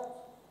China,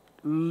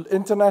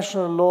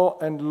 international law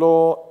and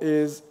law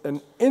is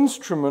an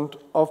instrument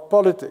of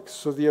politics.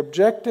 So the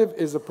objective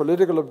is a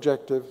political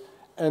objective,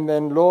 and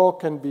then law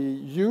can be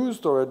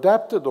used or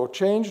adapted or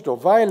changed or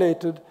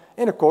violated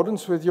in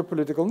accordance with your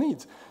political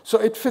needs. So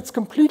it fits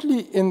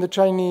completely in the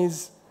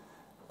Chinese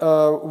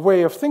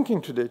way of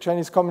thinking today,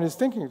 Chinese communist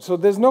thinking. So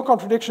there's no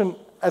contradiction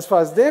as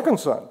far as they're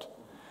concerned.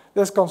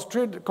 There's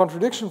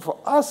contradiction for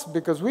us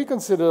because we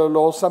consider a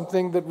law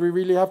something that we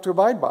really have to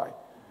abide by.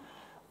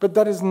 But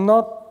that is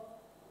not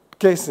the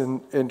case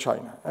in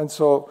China. And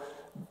so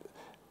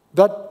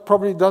that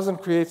probably doesn't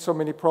create so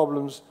many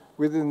problems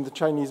within the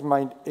Chinese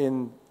mind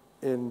in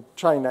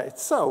China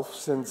itself,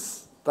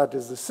 since that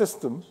is the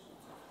system.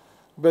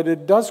 But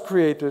it does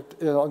create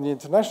it on the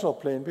international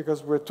plane,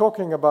 because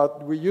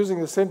we're using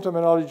the same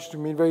terminology to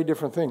mean very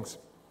different things.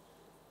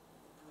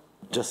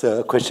 Just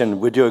a question,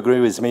 would you agree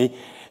with me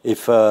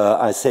if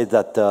I say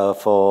that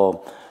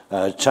for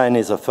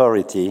Chinese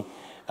authority,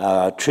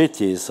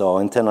 treaties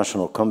or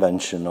international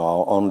convention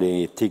are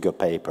only tiger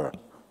paper,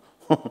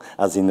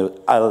 as in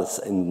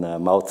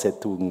Mao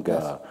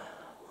Zedong?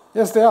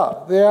 Yes, they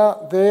are.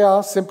 They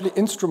are simply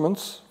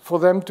instruments for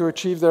them to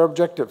achieve their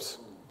objectives.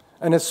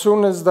 And as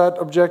soon as that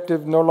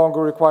objective no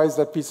longer requires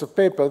that piece of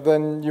paper,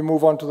 then you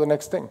move on to the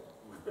next thing.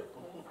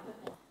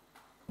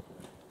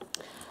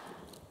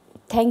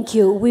 Thank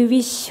you. We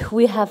wish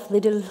we have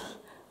little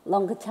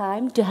longer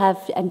time to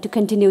have and to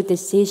continue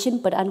this session,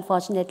 but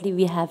unfortunately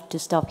we have to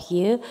stop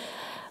here.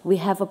 We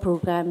have a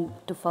program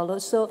to follow.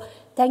 So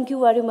thank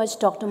you very much,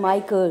 Dr.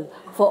 Michael,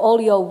 for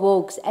all your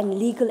works and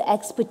legal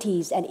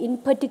expertise, and in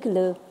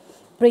particular,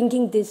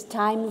 bringing this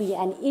timely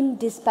and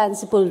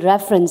indispensable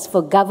reference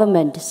for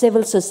government,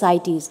 civil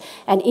societies,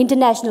 and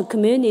international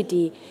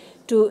community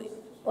to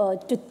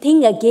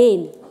think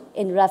again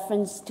in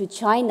reference to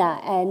China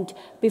and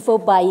before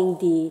buying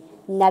the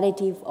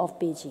narrative of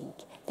Beijing.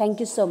 Thank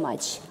you so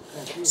much.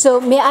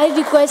 So may I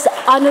request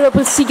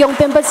Honorable Sigyong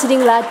Pempa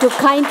Siringla to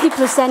kindly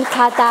present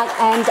Khatak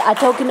and a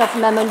token of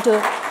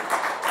memento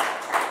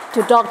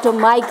to Dr.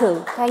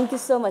 Michael. Thank you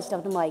so much,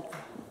 Dr. Michael.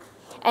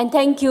 And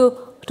thank you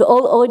to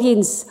all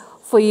audience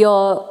for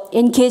your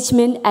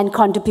engagement and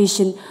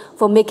contribution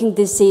for making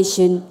this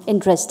session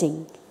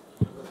interesting.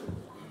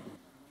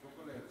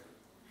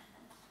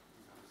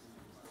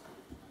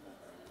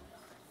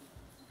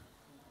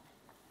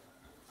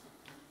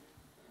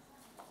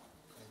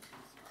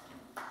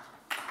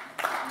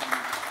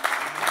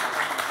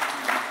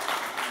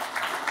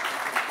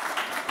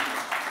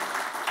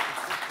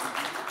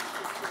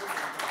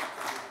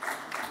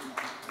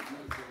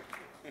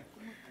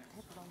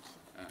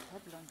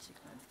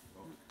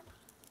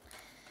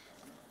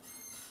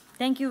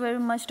 Thank you very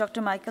much, Dr.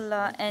 Michael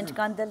and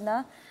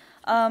Kandalna.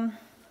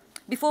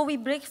 Before we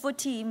break for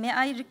tea, may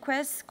I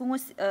request Kungu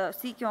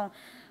Sikyong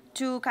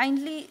to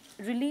kindly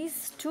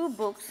release 2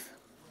 books.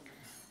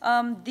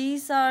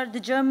 These are the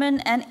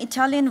German and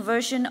Italian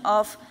version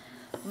of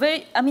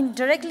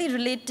Directly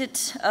related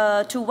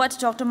to what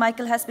Dr.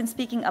 Michael has been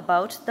speaking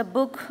about, the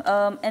book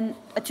and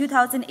a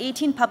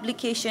 2018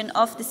 publication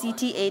of the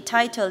CTA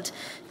titled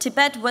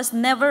 "Tibet was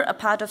never a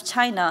part of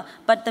China,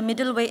 but the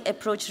middle way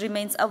approach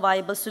remains a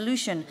viable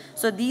solution."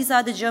 So these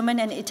are the German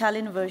and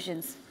Italian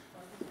versions.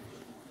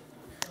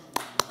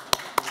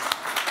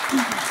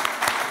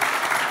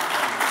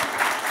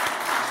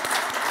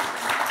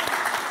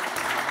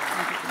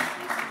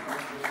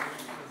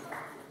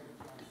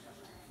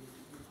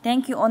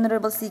 Thank you,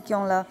 Honorable Si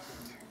Kyong-la.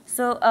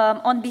 So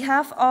on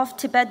behalf of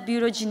Tibet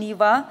Bureau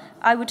Geneva,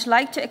 I would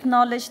like to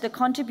acknowledge the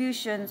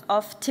contributions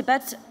of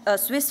Tibet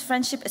Swiss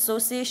Friendship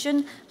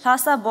Association,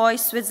 Lhasa Boy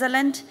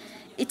Switzerland,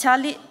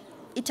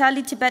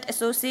 Italy-Tibet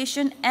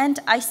Association, and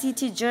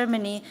ICT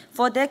Germany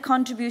for their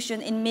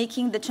contribution in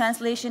making the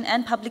translation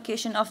and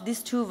publication of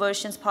these two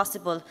versions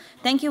possible.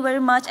 Thank you very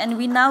much, and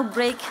we now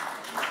break.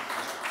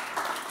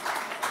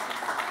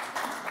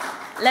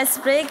 Let's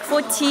break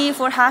for tea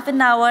for half an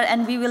hour,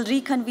 and we will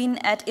reconvene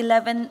at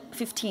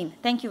 11:15.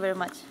 Thank you very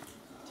much.